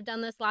personally have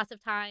done this lots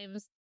of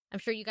times. I'm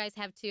sure you guys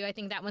have too. I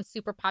think that one's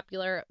super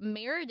popular.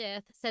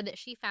 Meredith said that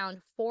she found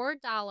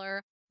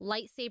 $4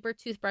 lightsaber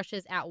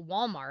toothbrushes at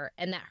Walmart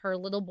and that her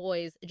little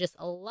boys just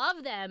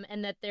love them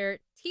and that their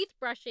teeth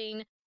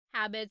brushing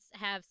habits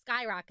have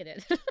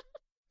skyrocketed.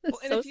 Well,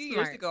 and So a few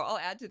smart. years ago, I'll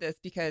add to this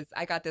because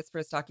I got this for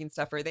a stocking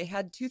stuffer. They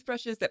had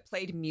toothbrushes that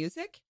played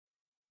music.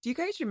 Do you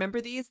guys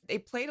remember these? They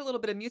played a little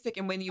bit of music,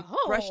 and when you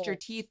brushed your Oh.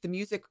 teeth, the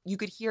music, you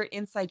could hear it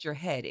inside your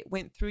head. It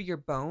went through your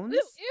bones.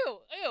 Ew.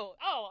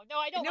 Oh, no,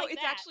 I don't No, like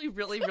it's that. actually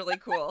really, really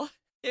cool.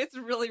 It's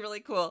really, really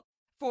cool.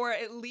 For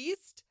at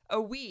least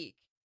a week,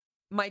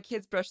 my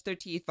kids brushed their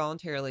teeth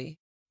voluntarily.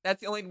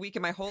 That's the only week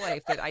in my whole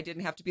life that I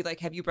didn't have to be like,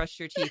 have you brushed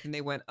your teeth? And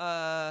they went,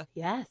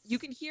 Yes. You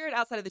can hear it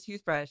outside of the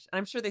toothbrush. And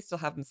I'm sure they still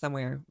have them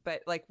somewhere.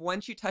 But like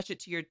once you touch it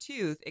to your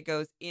tooth, it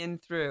goes in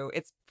through.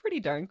 It's pretty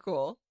darn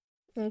cool.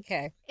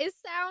 Okay. It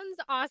sounds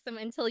awesome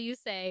until you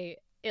say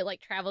it like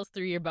travels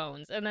through your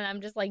bones. And then I'm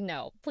just like,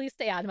 no, please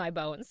stay out of my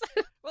bones.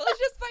 Well, it's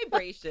just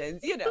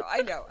vibrations.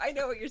 I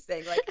know what you're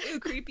saying. Like, ooh,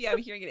 creepy. I'm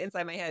hearing it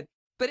inside my head.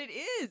 But it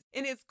is.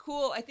 And it's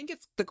cool. I think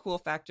it's the cool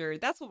factor.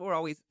 That's what we're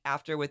always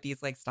after with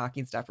these like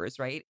stocking stuffers,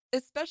 right?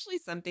 Especially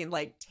something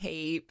like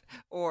tape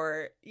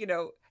or,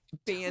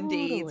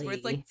 Band-Aids, where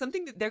it's Totally. like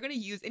something that they're going to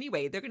use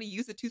anyway. They're going to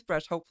use a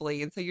toothbrush,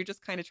 hopefully. And so you're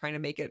just kind of trying to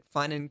make it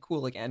fun and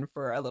cool again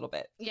for a little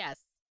bit. Yes.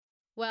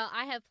 Well,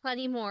 I have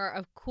plenty more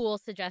of cool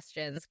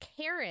suggestions.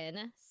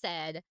 Karen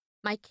said,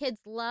 my kids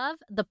love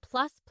the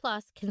Plus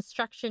Plus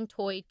construction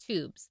toy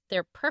tubes.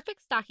 They're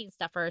perfect stocking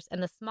stuffers,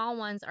 and the small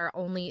ones are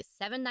only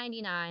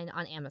 $7.99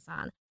 on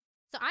Amazon.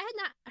 So I had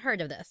not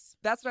heard of this.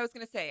 That's what I was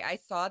going to say. I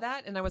saw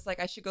that and I was like,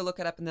 I should go look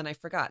it up. And then I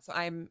forgot. So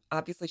I'm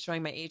obviously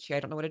showing my age here.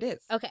 I don't know what it is.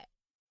 Okay.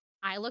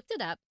 I looked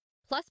it up.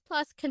 Plus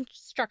Plus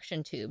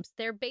construction tubes.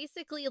 They're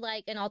basically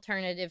like an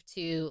alternative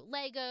to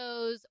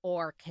Legos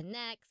or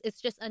Connects. It's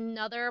just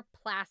another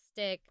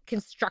plastic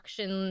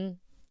construction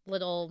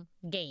little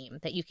game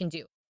that you can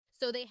do.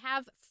 So they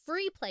have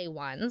free play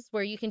ones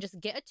where you can just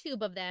get a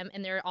tube of them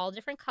and they're all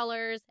different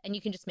colors and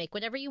you can just make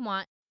whatever you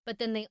want. But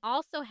then they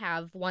also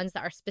have ones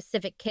that are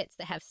specific kits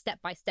that have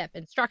step-by-step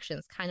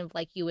instructions, kind of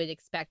like you would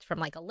expect from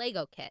like a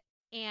Lego kit.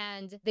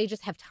 And they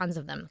just have tons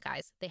of them,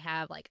 guys. They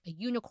have like a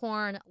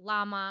unicorn,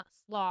 llama,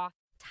 sloth,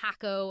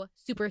 taco,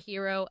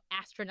 superhero,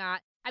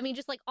 astronaut. I mean,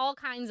 just like all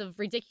kinds of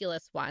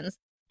ridiculous ones.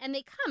 And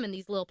they come in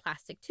these little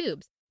plastic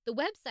tubes. The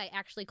website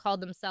actually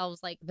called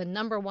themselves like the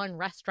 #1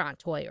 restaurant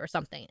toy or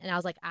something. And I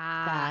was like,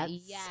 That's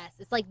yes.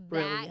 It's like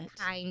brilliant. that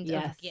kind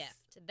Yes. of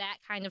gift, that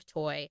kind of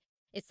toy.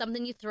 It's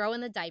something you throw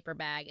in the diaper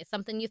bag. It's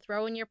something you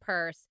throw in your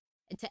purse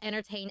to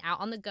entertain out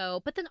on the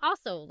go, but then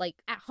also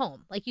like at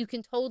home. Like you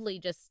can totally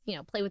just,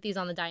 play with these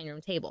on the dining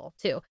room table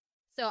too.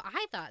 So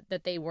I thought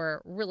that they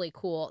were really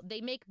cool. They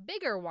make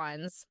bigger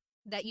ones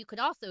that you could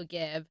also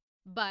give,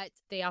 but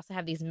they also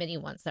have these mini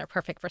ones that are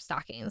perfect for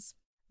stockings.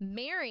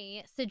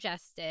 Mary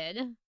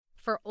suggested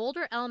for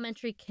older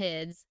elementary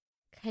kids,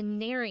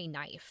 canary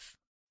knife.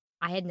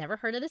 I had never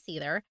heard of this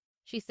either.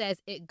 She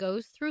says it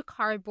goes through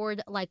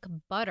cardboard like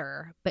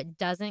butter, but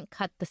doesn't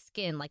cut the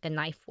skin like a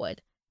knife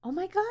would. Oh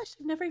my gosh,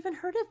 I've never even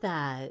heard of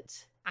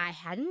that. I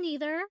hadn't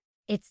either.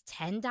 It's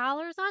 $10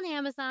 on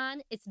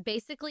Amazon. It's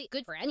basically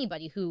good for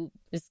anybody who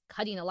is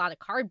cutting a lot of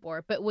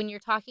cardboard. But when you're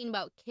talking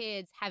about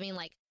kids having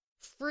like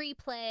free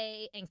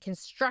play and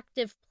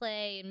constructive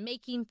play and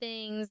making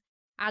things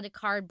out of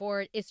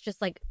cardboard, it's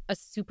just like a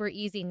super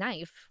easy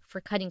knife for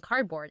cutting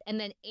cardboard. And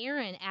then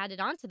Erin added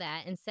on to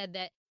that and said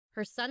that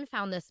her son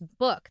found this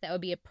book that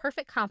would be a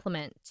perfect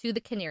complement to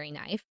the canary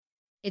knife.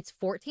 It's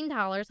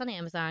 $14 on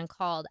Amazon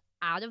called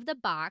Out of the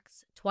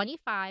Box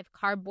 25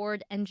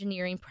 Cardboard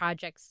Engineering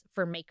Projects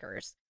for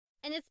Makers.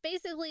 And it's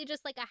basically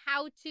just like a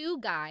how-to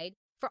guide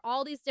for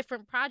all these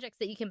different projects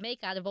that you can make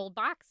out of old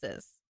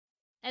boxes.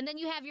 And then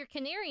you have your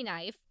canary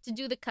knife to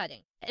do the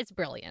cutting. It's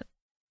brilliant.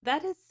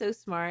 That is so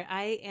smart.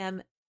 I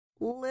am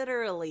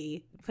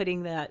literally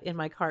putting that in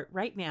my cart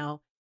right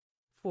now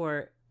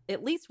for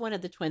at least one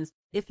of the twins,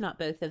 if not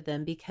both of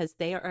them, because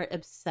they are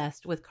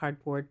obsessed with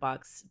cardboard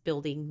box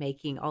building,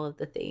 making all of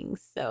the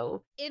things.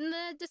 So In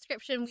the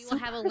description, we So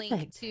will have a link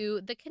perfect.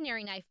 to the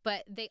canary knife,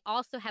 but they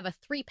also have a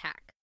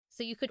 3-pack.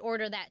 So you could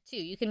order that too.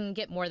 You can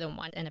get more than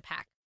one in a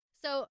pack.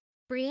 So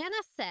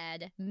Brianna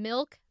said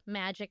Milk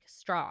Magic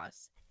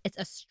Straws. It's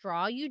a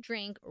straw you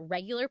drink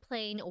regular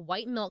plain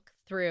white milk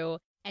through,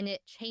 and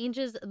it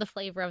changes the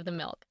flavor of the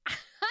milk. I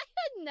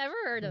had never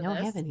heard of this. No,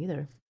 I haven't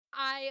either.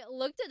 I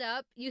looked it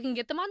up. You can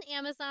get them on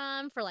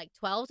Amazon for like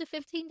 $12 to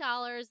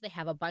 $15. They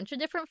have a bunch of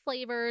different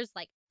flavors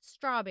like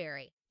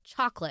strawberry,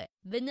 chocolate,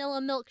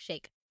 vanilla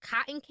milkshake,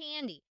 cotton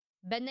candy,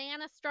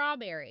 banana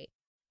strawberry.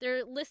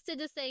 They're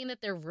listed as saying that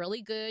they're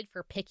really good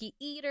for picky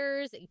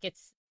eaters. It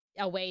gets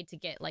a way to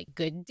get like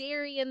good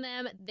dairy in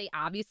them. They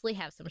obviously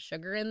have some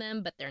sugar in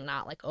them, but they're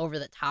not like over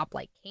the top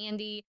like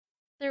candy.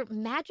 They're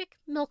magic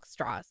milk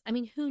straws. I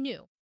mean, who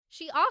knew?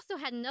 She also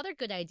had another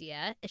good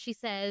idea. She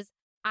says,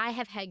 I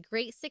have had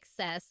great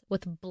success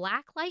with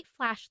blacklight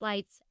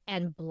flashlights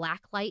and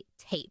blacklight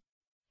tape.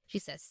 She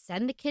says,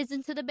 send the kids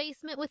into the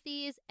basement with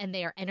these and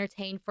they are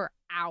entertained for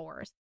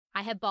hours.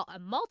 I have bought a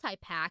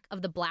multi-pack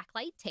of the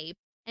blacklight tape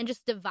and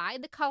just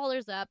divide the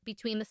colors up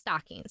between the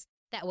stockings.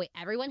 That way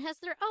everyone has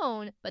their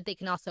own, but they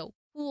can also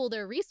pool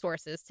their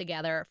resources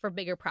together for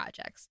bigger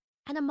projects.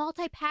 And a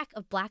multi-pack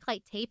of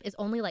blacklight tape is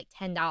only like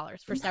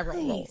 $10 for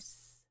several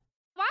rolls.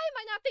 Why am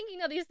I not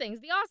thinking of these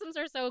things? The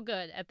Awesomes are so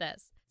good at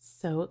this.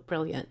 So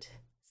brilliant.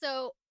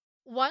 So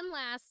one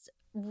last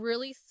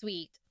really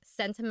sweet,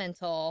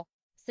 sentimental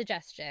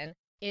suggestion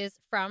is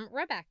from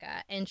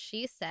Rebecca. And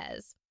she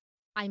says,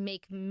 I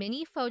make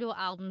mini photo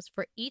albums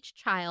for each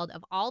child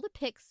of all the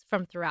pics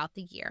from throughout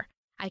the year.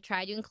 I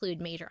try to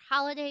include major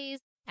holidays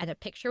and a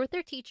picture with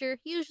their teacher,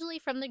 usually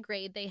from the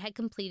grade they had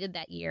completed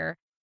that year.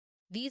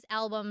 These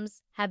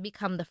albums have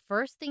become the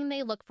first thing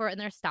they look for in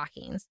their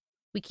stockings.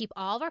 We keep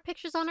all of our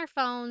pictures on our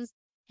phones,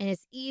 and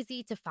it's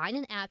easy to find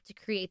an app to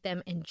create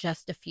them in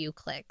just a few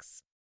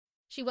clicks.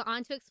 She went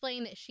on to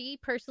explain that she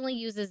personally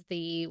uses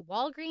the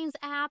Walgreens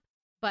app,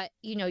 but,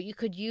 you know, you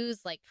could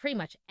use like pretty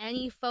much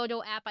any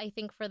photo app, I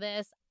think, for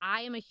this.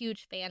 I am a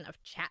huge fan of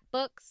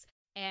Chatbooks,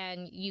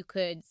 and you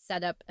could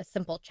set up a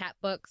simple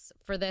Chatbooks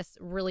for this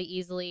really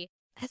easily.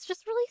 It's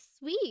just really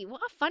sweet.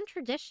 What a fun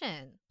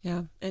tradition.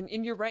 Yeah. And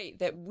you're right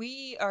that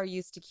we are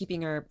used to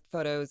keeping our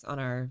photos on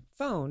our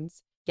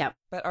phones. Yep.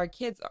 But our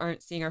kids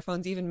aren't seeing our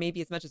phones even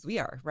maybe as much as we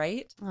are,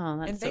 right? Oh,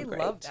 that's and they so great.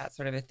 love that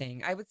sort of a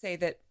thing. I would say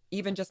that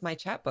even just my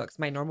chat books,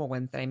 my normal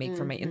ones that I make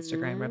for my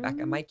Instagram,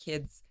 Rebecca, my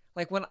kids,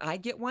 like when I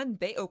get one,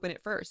 they open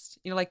it first.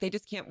 You know, like they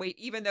just can't wait,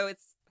 even though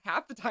it's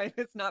half the time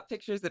it's not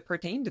pictures that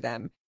pertain to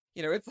them.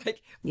 You know, it's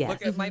like,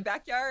 look at my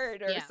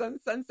backyard or some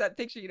sunset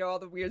picture, you know, all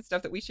the weird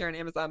stuff that we share on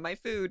Amazon, my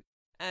food.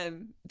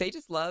 They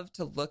just love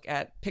to look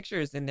at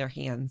pictures in their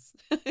hands.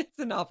 It's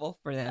a novel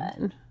for them.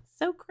 Fun.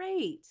 So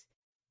great.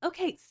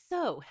 Okay,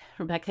 so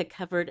Rebecca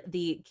covered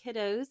the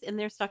kiddos in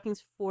their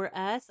stockings for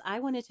us.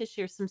 I wanted to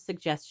share some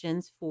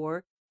suggestions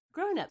for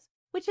grown-ups,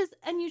 which is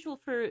unusual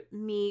for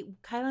me.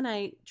 Kyle and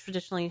I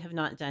traditionally have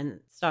not done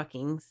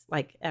stockings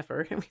like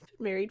ever. We've been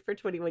married for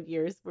 21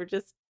 years. We're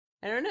just,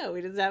 I don't know,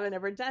 we just haven't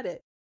ever done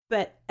it.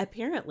 But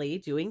apparently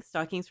doing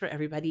stockings for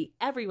everybody,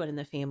 everyone in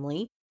the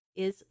family,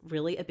 is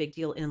really a big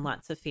deal in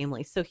lots of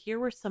families. So here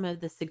were some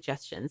of the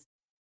suggestions.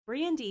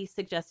 Brandy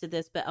suggested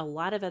this, but a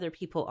lot of other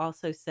people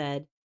also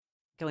said,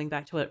 going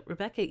back to what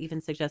Rebecca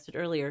even suggested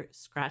earlier,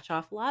 scratch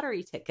off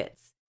lottery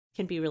tickets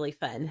can be really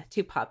fun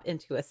to pop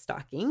into a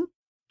stocking.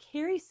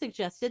 Carrie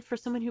suggested for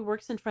someone who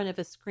works in front of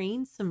a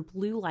screen, some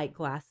blue light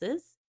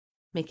glasses.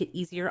 Make it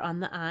easier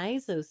on the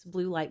eyes. Those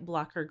blue light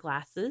blocker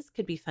glasses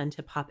could be fun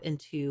to pop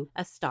into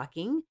a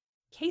stocking.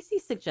 Casey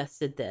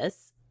suggested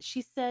this.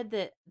 She said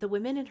that the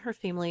women in her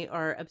family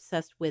are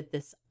obsessed with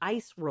this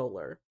ice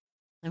roller.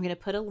 I'm going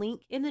to put a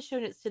link in the show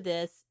notes to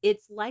this.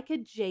 It's like a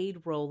jade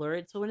roller.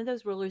 It's one of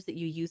those rollers that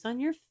you use on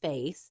your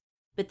face,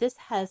 but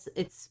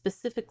it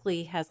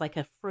specifically has like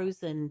a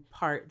frozen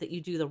part that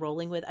you do the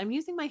rolling with. I'm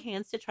using my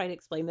hands to try to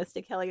explain this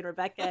to Kelly and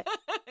Rebecca.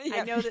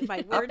 Yeah. I know that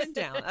my words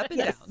up and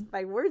down.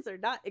 My words are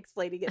not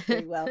explaining it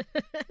very well.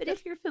 But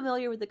if you're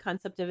familiar with the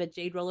concept of a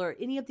jade roller or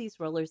any of these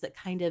rollers that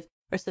kind of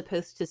are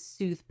supposed to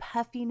soothe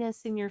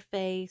puffiness in your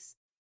face,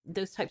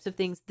 those types of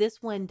things,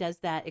 this one does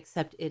that,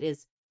 except it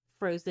is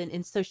frozen.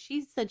 And so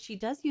she said she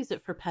does use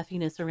it for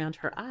puffiness around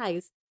her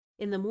eyes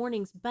in the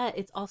mornings, but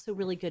it's also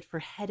really good for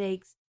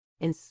headaches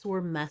and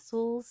sore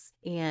muscles.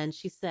 And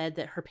she said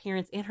that her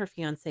parents and her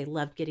fiance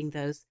loved getting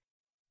those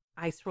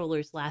ice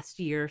rollers last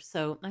year.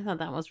 So I thought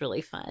that was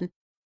really fun.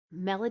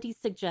 Melody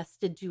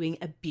suggested doing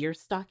a beer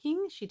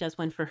stocking. She does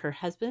one for her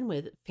husband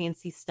with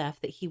fancy stuff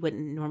that he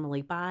wouldn't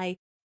normally buy.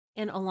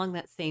 And along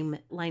that same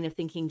line of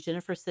thinking,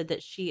 Jennifer said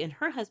that she and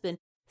her husband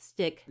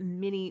stick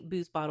mini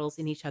booze bottles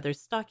in each other's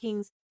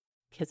stockings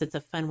because it's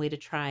a fun way to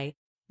try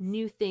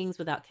new things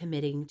without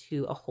committing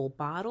to a whole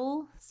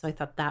bottle. So I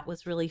thought that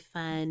was really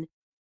fun.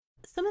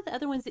 Some of the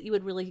other ones that you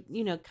would really,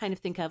 kind of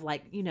think of,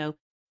 like,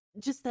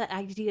 just the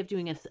idea of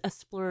doing a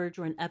splurge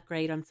or an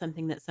upgrade on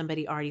something that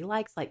somebody already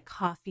likes, like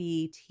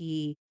coffee,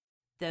 tea,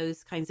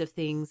 those kinds of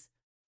things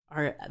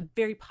are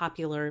very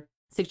popular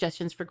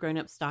suggestions for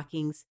grown-up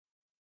stockings.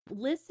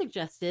 Liz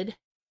suggested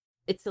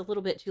it's a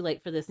little bit too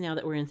late for this now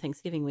that we're in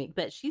Thanksgiving week,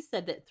 but she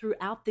said that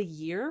throughout the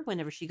year,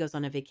 whenever she goes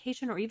on a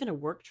vacation or even a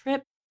work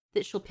trip,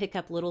 that she'll pick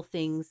up little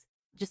things,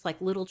 just like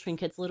little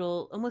trinkets,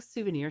 little almost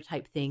souvenir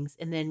type things,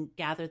 and then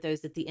gather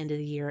those at the end of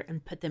the year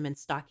and put them in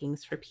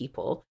stockings for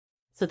people.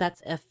 So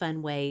that's a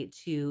fun way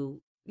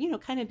to,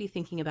 kind of be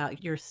thinking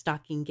about your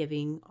stocking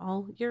giving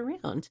all year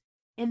round.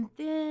 And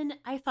then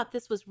I thought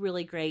this was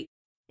really great.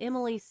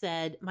 Emily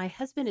said, my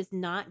husband is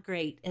not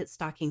great at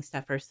stocking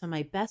stuffers, so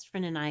my best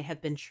friend and I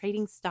have been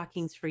trading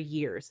stockings for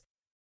years.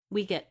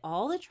 We get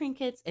all the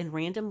trinkets and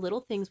random little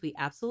things we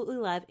absolutely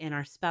love, and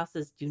our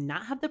spouses do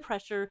not have the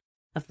pressure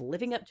of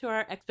living up to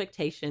our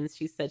expectations.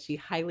 She said she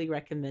highly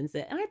recommends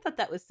it. And I thought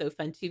that was so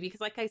fun too, because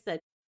like I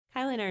said,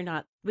 Kylie and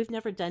I we've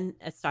never done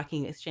a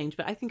stocking exchange,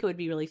 but I think it would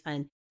be really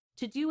fun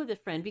to do with a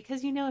friend,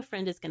 because a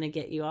friend is going to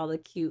get you all the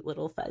cute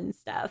little fun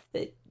stuff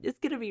that is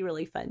going to be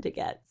really fun to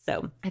get.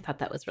 So I thought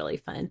that was really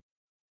fun.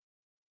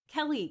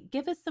 Kelly,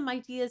 give us some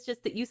ideas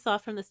just that you saw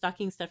from the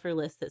stocking stuffer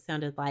list that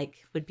sounded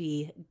like would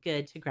be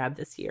good to grab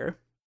this year.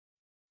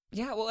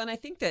 Yeah, well, and I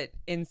think that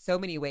in so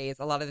many ways,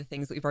 a lot of the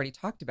things that we've already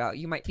talked about,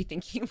 you might be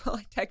thinking, well,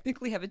 I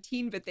technically have a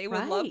teen, but they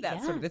would love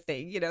that sort of a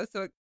thing,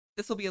 So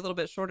this will be a little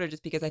bit shorter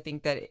just because I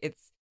think that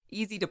it's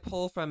easy to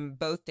pull from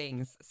both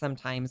things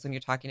sometimes when you're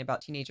talking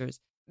about teenagers.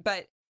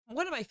 But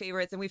one of my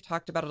favorites, and we've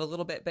talked about it a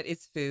little bit, but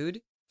is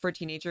food for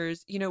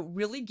teenagers,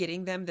 really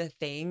getting them the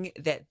thing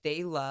that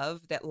they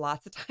love that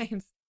lots of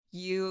times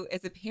you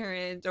as a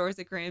parent or as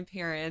a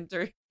grandparent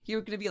or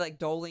you're going to be like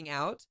doling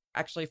out.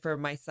 Actually, for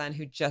my son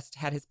who just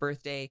had his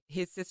birthday,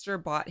 his sister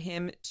bought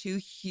him 2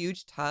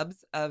 huge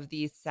tubs of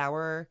these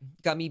sour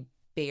gummy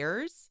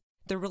bears.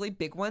 They're really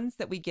big ones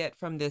that we get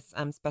from this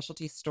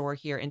specialty store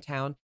here in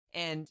town.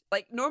 And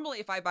like normally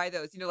if I buy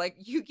those, like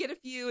you get a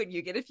few and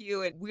you get a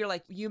few and we're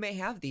like, you may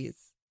have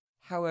these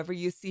however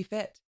you see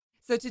fit.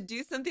 So to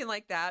do something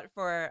like that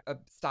for a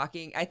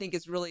stocking, I think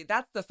is really,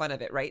 that's the fun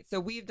of it, right? So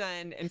we've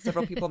done, and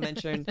several people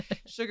mentioned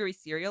sugary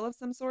cereal of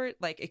some sort.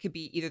 Like it could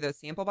be either those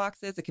sample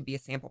boxes, it could be a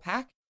sample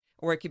pack,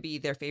 or it could be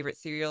their favorite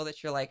cereal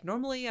that you're like,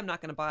 normally I'm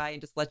not going to buy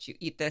and just let you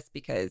eat this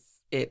because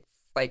it's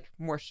like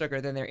more sugar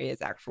than there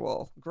is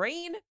actual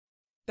grain.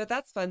 But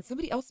that's fun.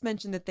 Somebody else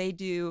mentioned that they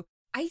do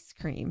ice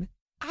cream.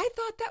 I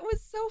thought that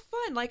was so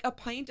fun. Like a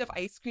pint of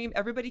ice cream.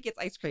 Everybody gets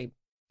ice cream.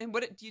 And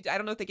what do you, I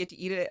don't know if they get to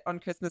eat it on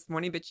Christmas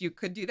morning, but you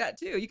could do that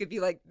too. You could be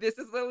like, this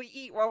is what we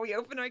eat while we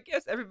open our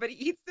gifts. Everybody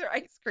eats their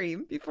ice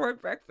cream before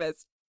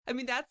breakfast. I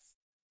mean, that's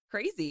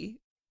crazy,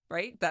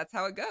 right? That's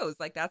how it goes.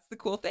 Like, that's the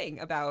cool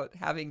thing about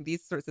having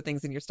these sorts of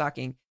things in your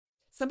stocking.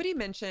 Somebody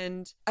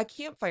mentioned a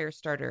campfire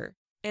starter.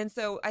 And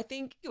so I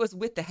think it was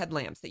with the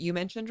headlamps that you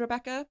mentioned,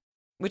 Rebecca,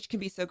 which can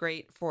be so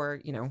great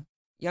for,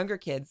 younger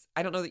kids.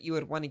 I don't know that you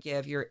would want to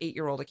give your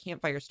 8-year-old a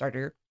campfire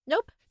starter.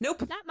 Nope.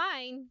 Not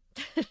mine.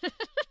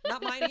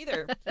 Not mine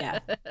either. Yeah.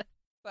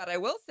 But I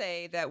will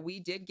say that we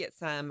did get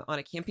some on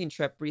a camping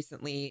trip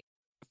recently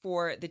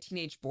for the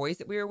teenage boys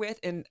that we were with.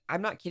 And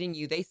I'm not kidding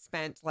you. They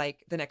spent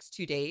like the next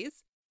 2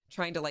 days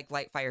trying to like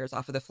light fires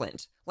off of the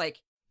flint.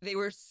 Like they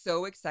were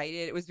so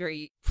excited. It was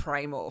very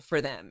primal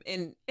for them.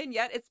 And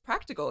yet it's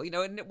practical,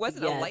 and it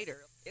wasn't a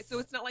lighter. So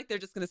it's not like they're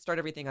just going to start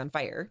everything on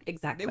fire.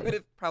 Exactly. They would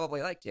have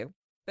probably liked to.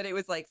 But it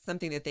was like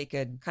something that they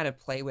could kind of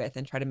play with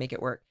and try to make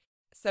it work.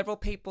 Several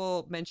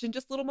people mentioned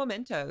just little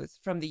mementos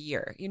from the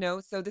year,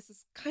 so this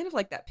is kind of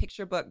like that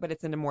picture book, but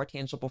it's in a more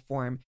tangible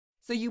form.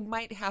 So you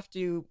might have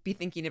to be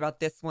thinking about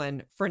this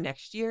one for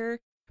next year.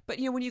 But,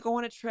 when you go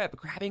on a trip,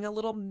 grabbing a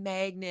little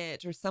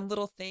magnet or some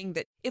little thing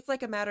that it's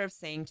like a matter of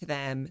saying to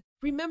them,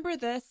 remember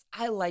this,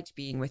 I liked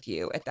being with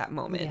you at that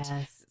moment.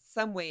 Yes.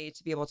 Some way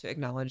to be able to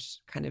acknowledge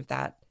kind of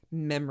that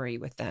memory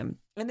with them.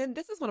 And then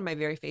this is one of my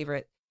very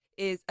favorite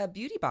is a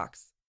beauty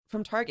box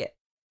from Target.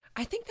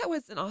 I think that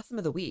was an awesome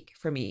of the week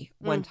for me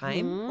one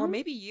time, or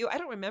maybe you. I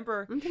don't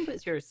remember. I think it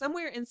was yours.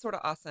 Somewhere in sort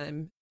of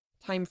awesome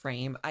time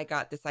frame, I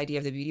got this idea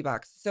of the beauty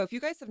box. So if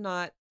you guys have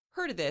not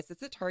heard of this,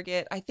 it's at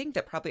Target. I think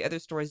that probably other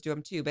stores do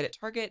them too, but at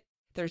Target,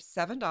 they're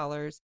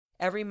 $7.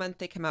 Every month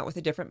they come out with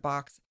a different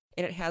box,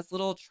 and it has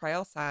little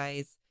trial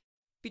size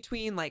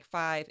between like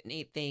 5 and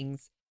 8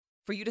 things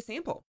for you to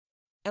sample.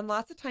 And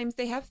lots of times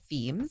they have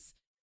themes.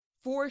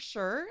 For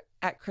sure,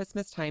 at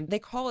Christmas time, they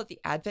call it the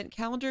Advent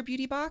Calendar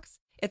Beauty Box.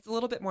 It's a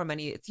little bit more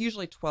money. It's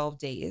usually 12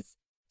 days.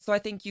 So I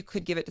think you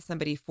could give it to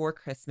somebody for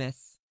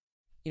Christmas,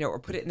 or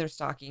put it in their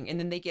stocking. And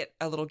then they get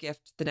a little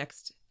gift the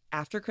next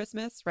after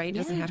Christmas, right? It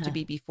doesn't have to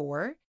be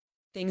before.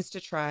 Things to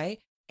try.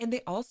 And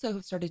they also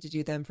have started to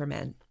do them for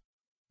men.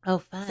 Oh,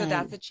 fun. So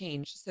that's a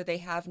change. So they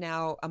have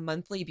now a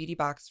monthly beauty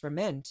box for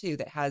men too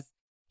that has,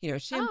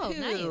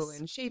 shampoo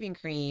and shaving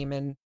cream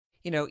and,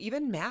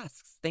 even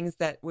masks, things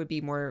that would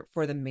be more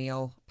for the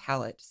male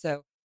palate.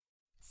 So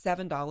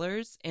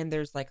 $7, and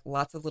there's like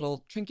lots of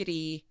little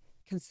trinkety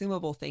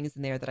consumable things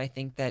in there that I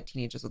think that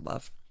teenagers would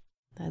love.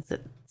 That's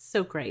it.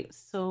 So great.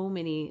 So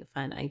many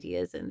fun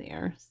ideas in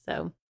there.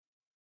 So,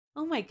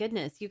 oh my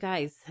goodness, you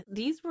guys,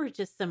 these were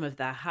just some of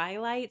the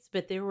highlights,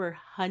 but there were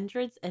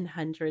hundreds and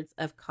hundreds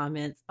of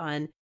comments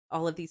on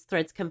all of these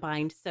threads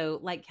combined. So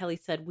like Kelly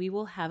said, we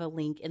will have a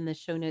link in the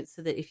show notes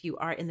so that if you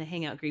are in the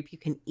Hangout group, you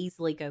can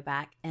easily go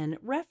back and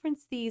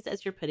reference these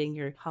as you're putting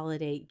your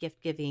holiday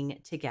gift giving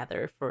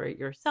together for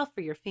yourself,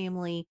 for your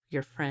family,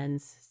 your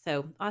friends.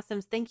 So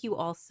awesomes. Thank you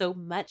all so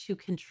much who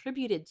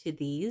contributed to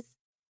these.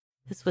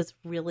 This was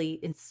really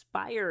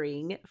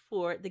inspiring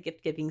for the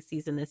gift giving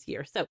season this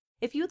year. So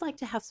if you would like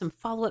to have some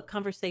follow-up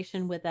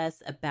conversation with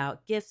us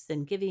about gifts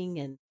and giving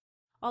and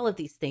all of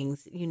these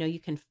things, you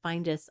can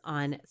find us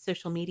on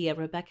social media.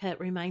 Rebecca,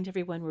 remind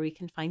everyone where we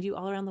can find you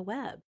all around the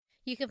web.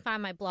 You can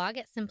find my blog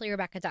at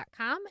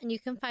simplyrebecca.com, and you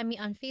can find me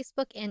on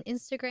Facebook and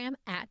Instagram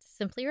at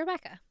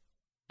simplyrebecca.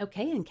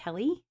 Okay, and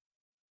Kelly?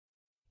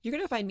 You're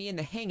going to find me in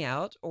the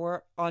Hangout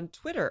or on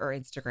Twitter or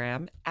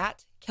Instagram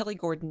at Kelly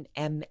Gordon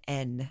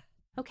MN.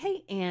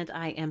 Okay, and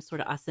I am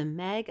Sorta Awesome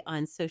Meg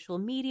on social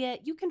media.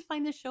 You can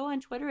find the show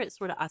on Twitter at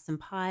Sorta Awesome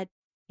Pod.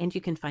 And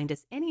you can find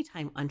us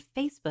anytime on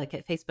Facebook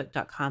at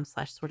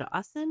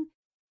facebook.com/sortaawesome.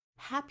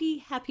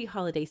 Happy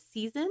holiday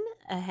season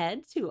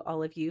ahead to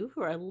all of you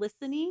who are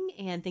listening.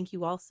 And thank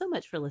you all so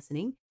much for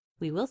listening.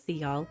 We will see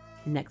y'all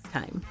next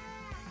time.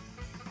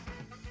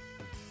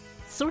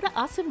 Sorta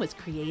Awesome was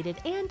created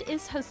and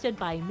is hosted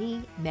by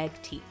me, Meg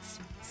Tietz.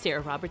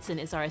 Sarah Robertson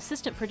is our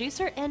assistant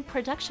producer, and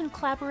production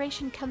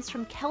collaboration comes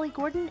from Kelly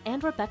Gordon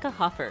and Rebecca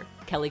Hoffer.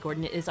 Kelly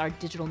Gordon is our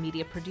digital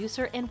media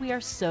producer, and we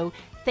are so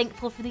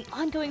thankful for the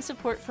ongoing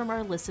support from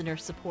our listener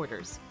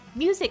supporters.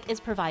 Music is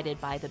provided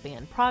by the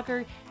band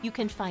Prager. You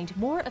can find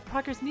more of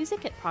Prager's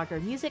music at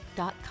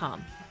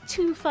pragermusic.com.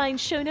 To find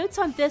show notes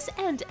on this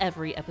and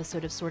every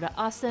episode of Sorta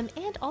Awesome,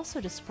 and also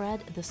to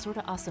spread the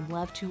Sorta Awesome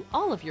love to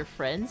all of your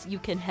friends, you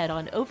can head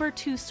on over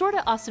to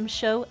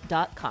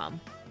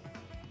sortaawesomeshow.com.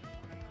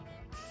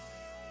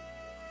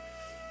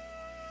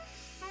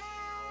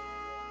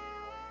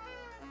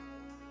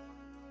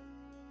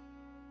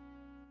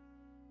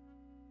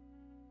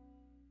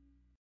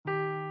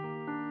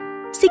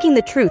 Seeking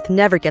the truth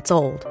never gets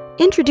old.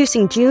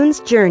 Introducing June's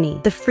Journey,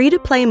 the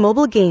free-to-play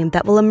mobile game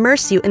that will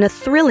immerse you in a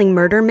thrilling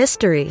murder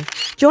mystery.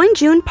 Join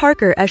June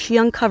Parker as she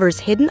uncovers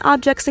hidden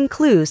objects and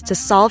clues to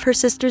solve her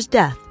sister's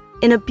death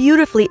in a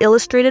beautifully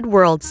illustrated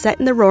world set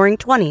in the Roaring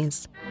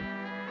 '20s.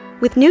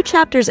 With new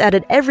chapters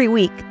added every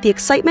week, the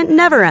excitement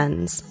never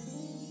ends.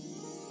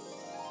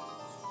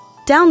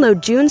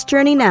 Download June's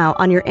Journey now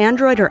on your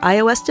Android or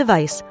iOS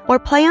device, or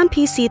play on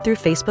PC through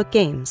Facebook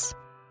Games.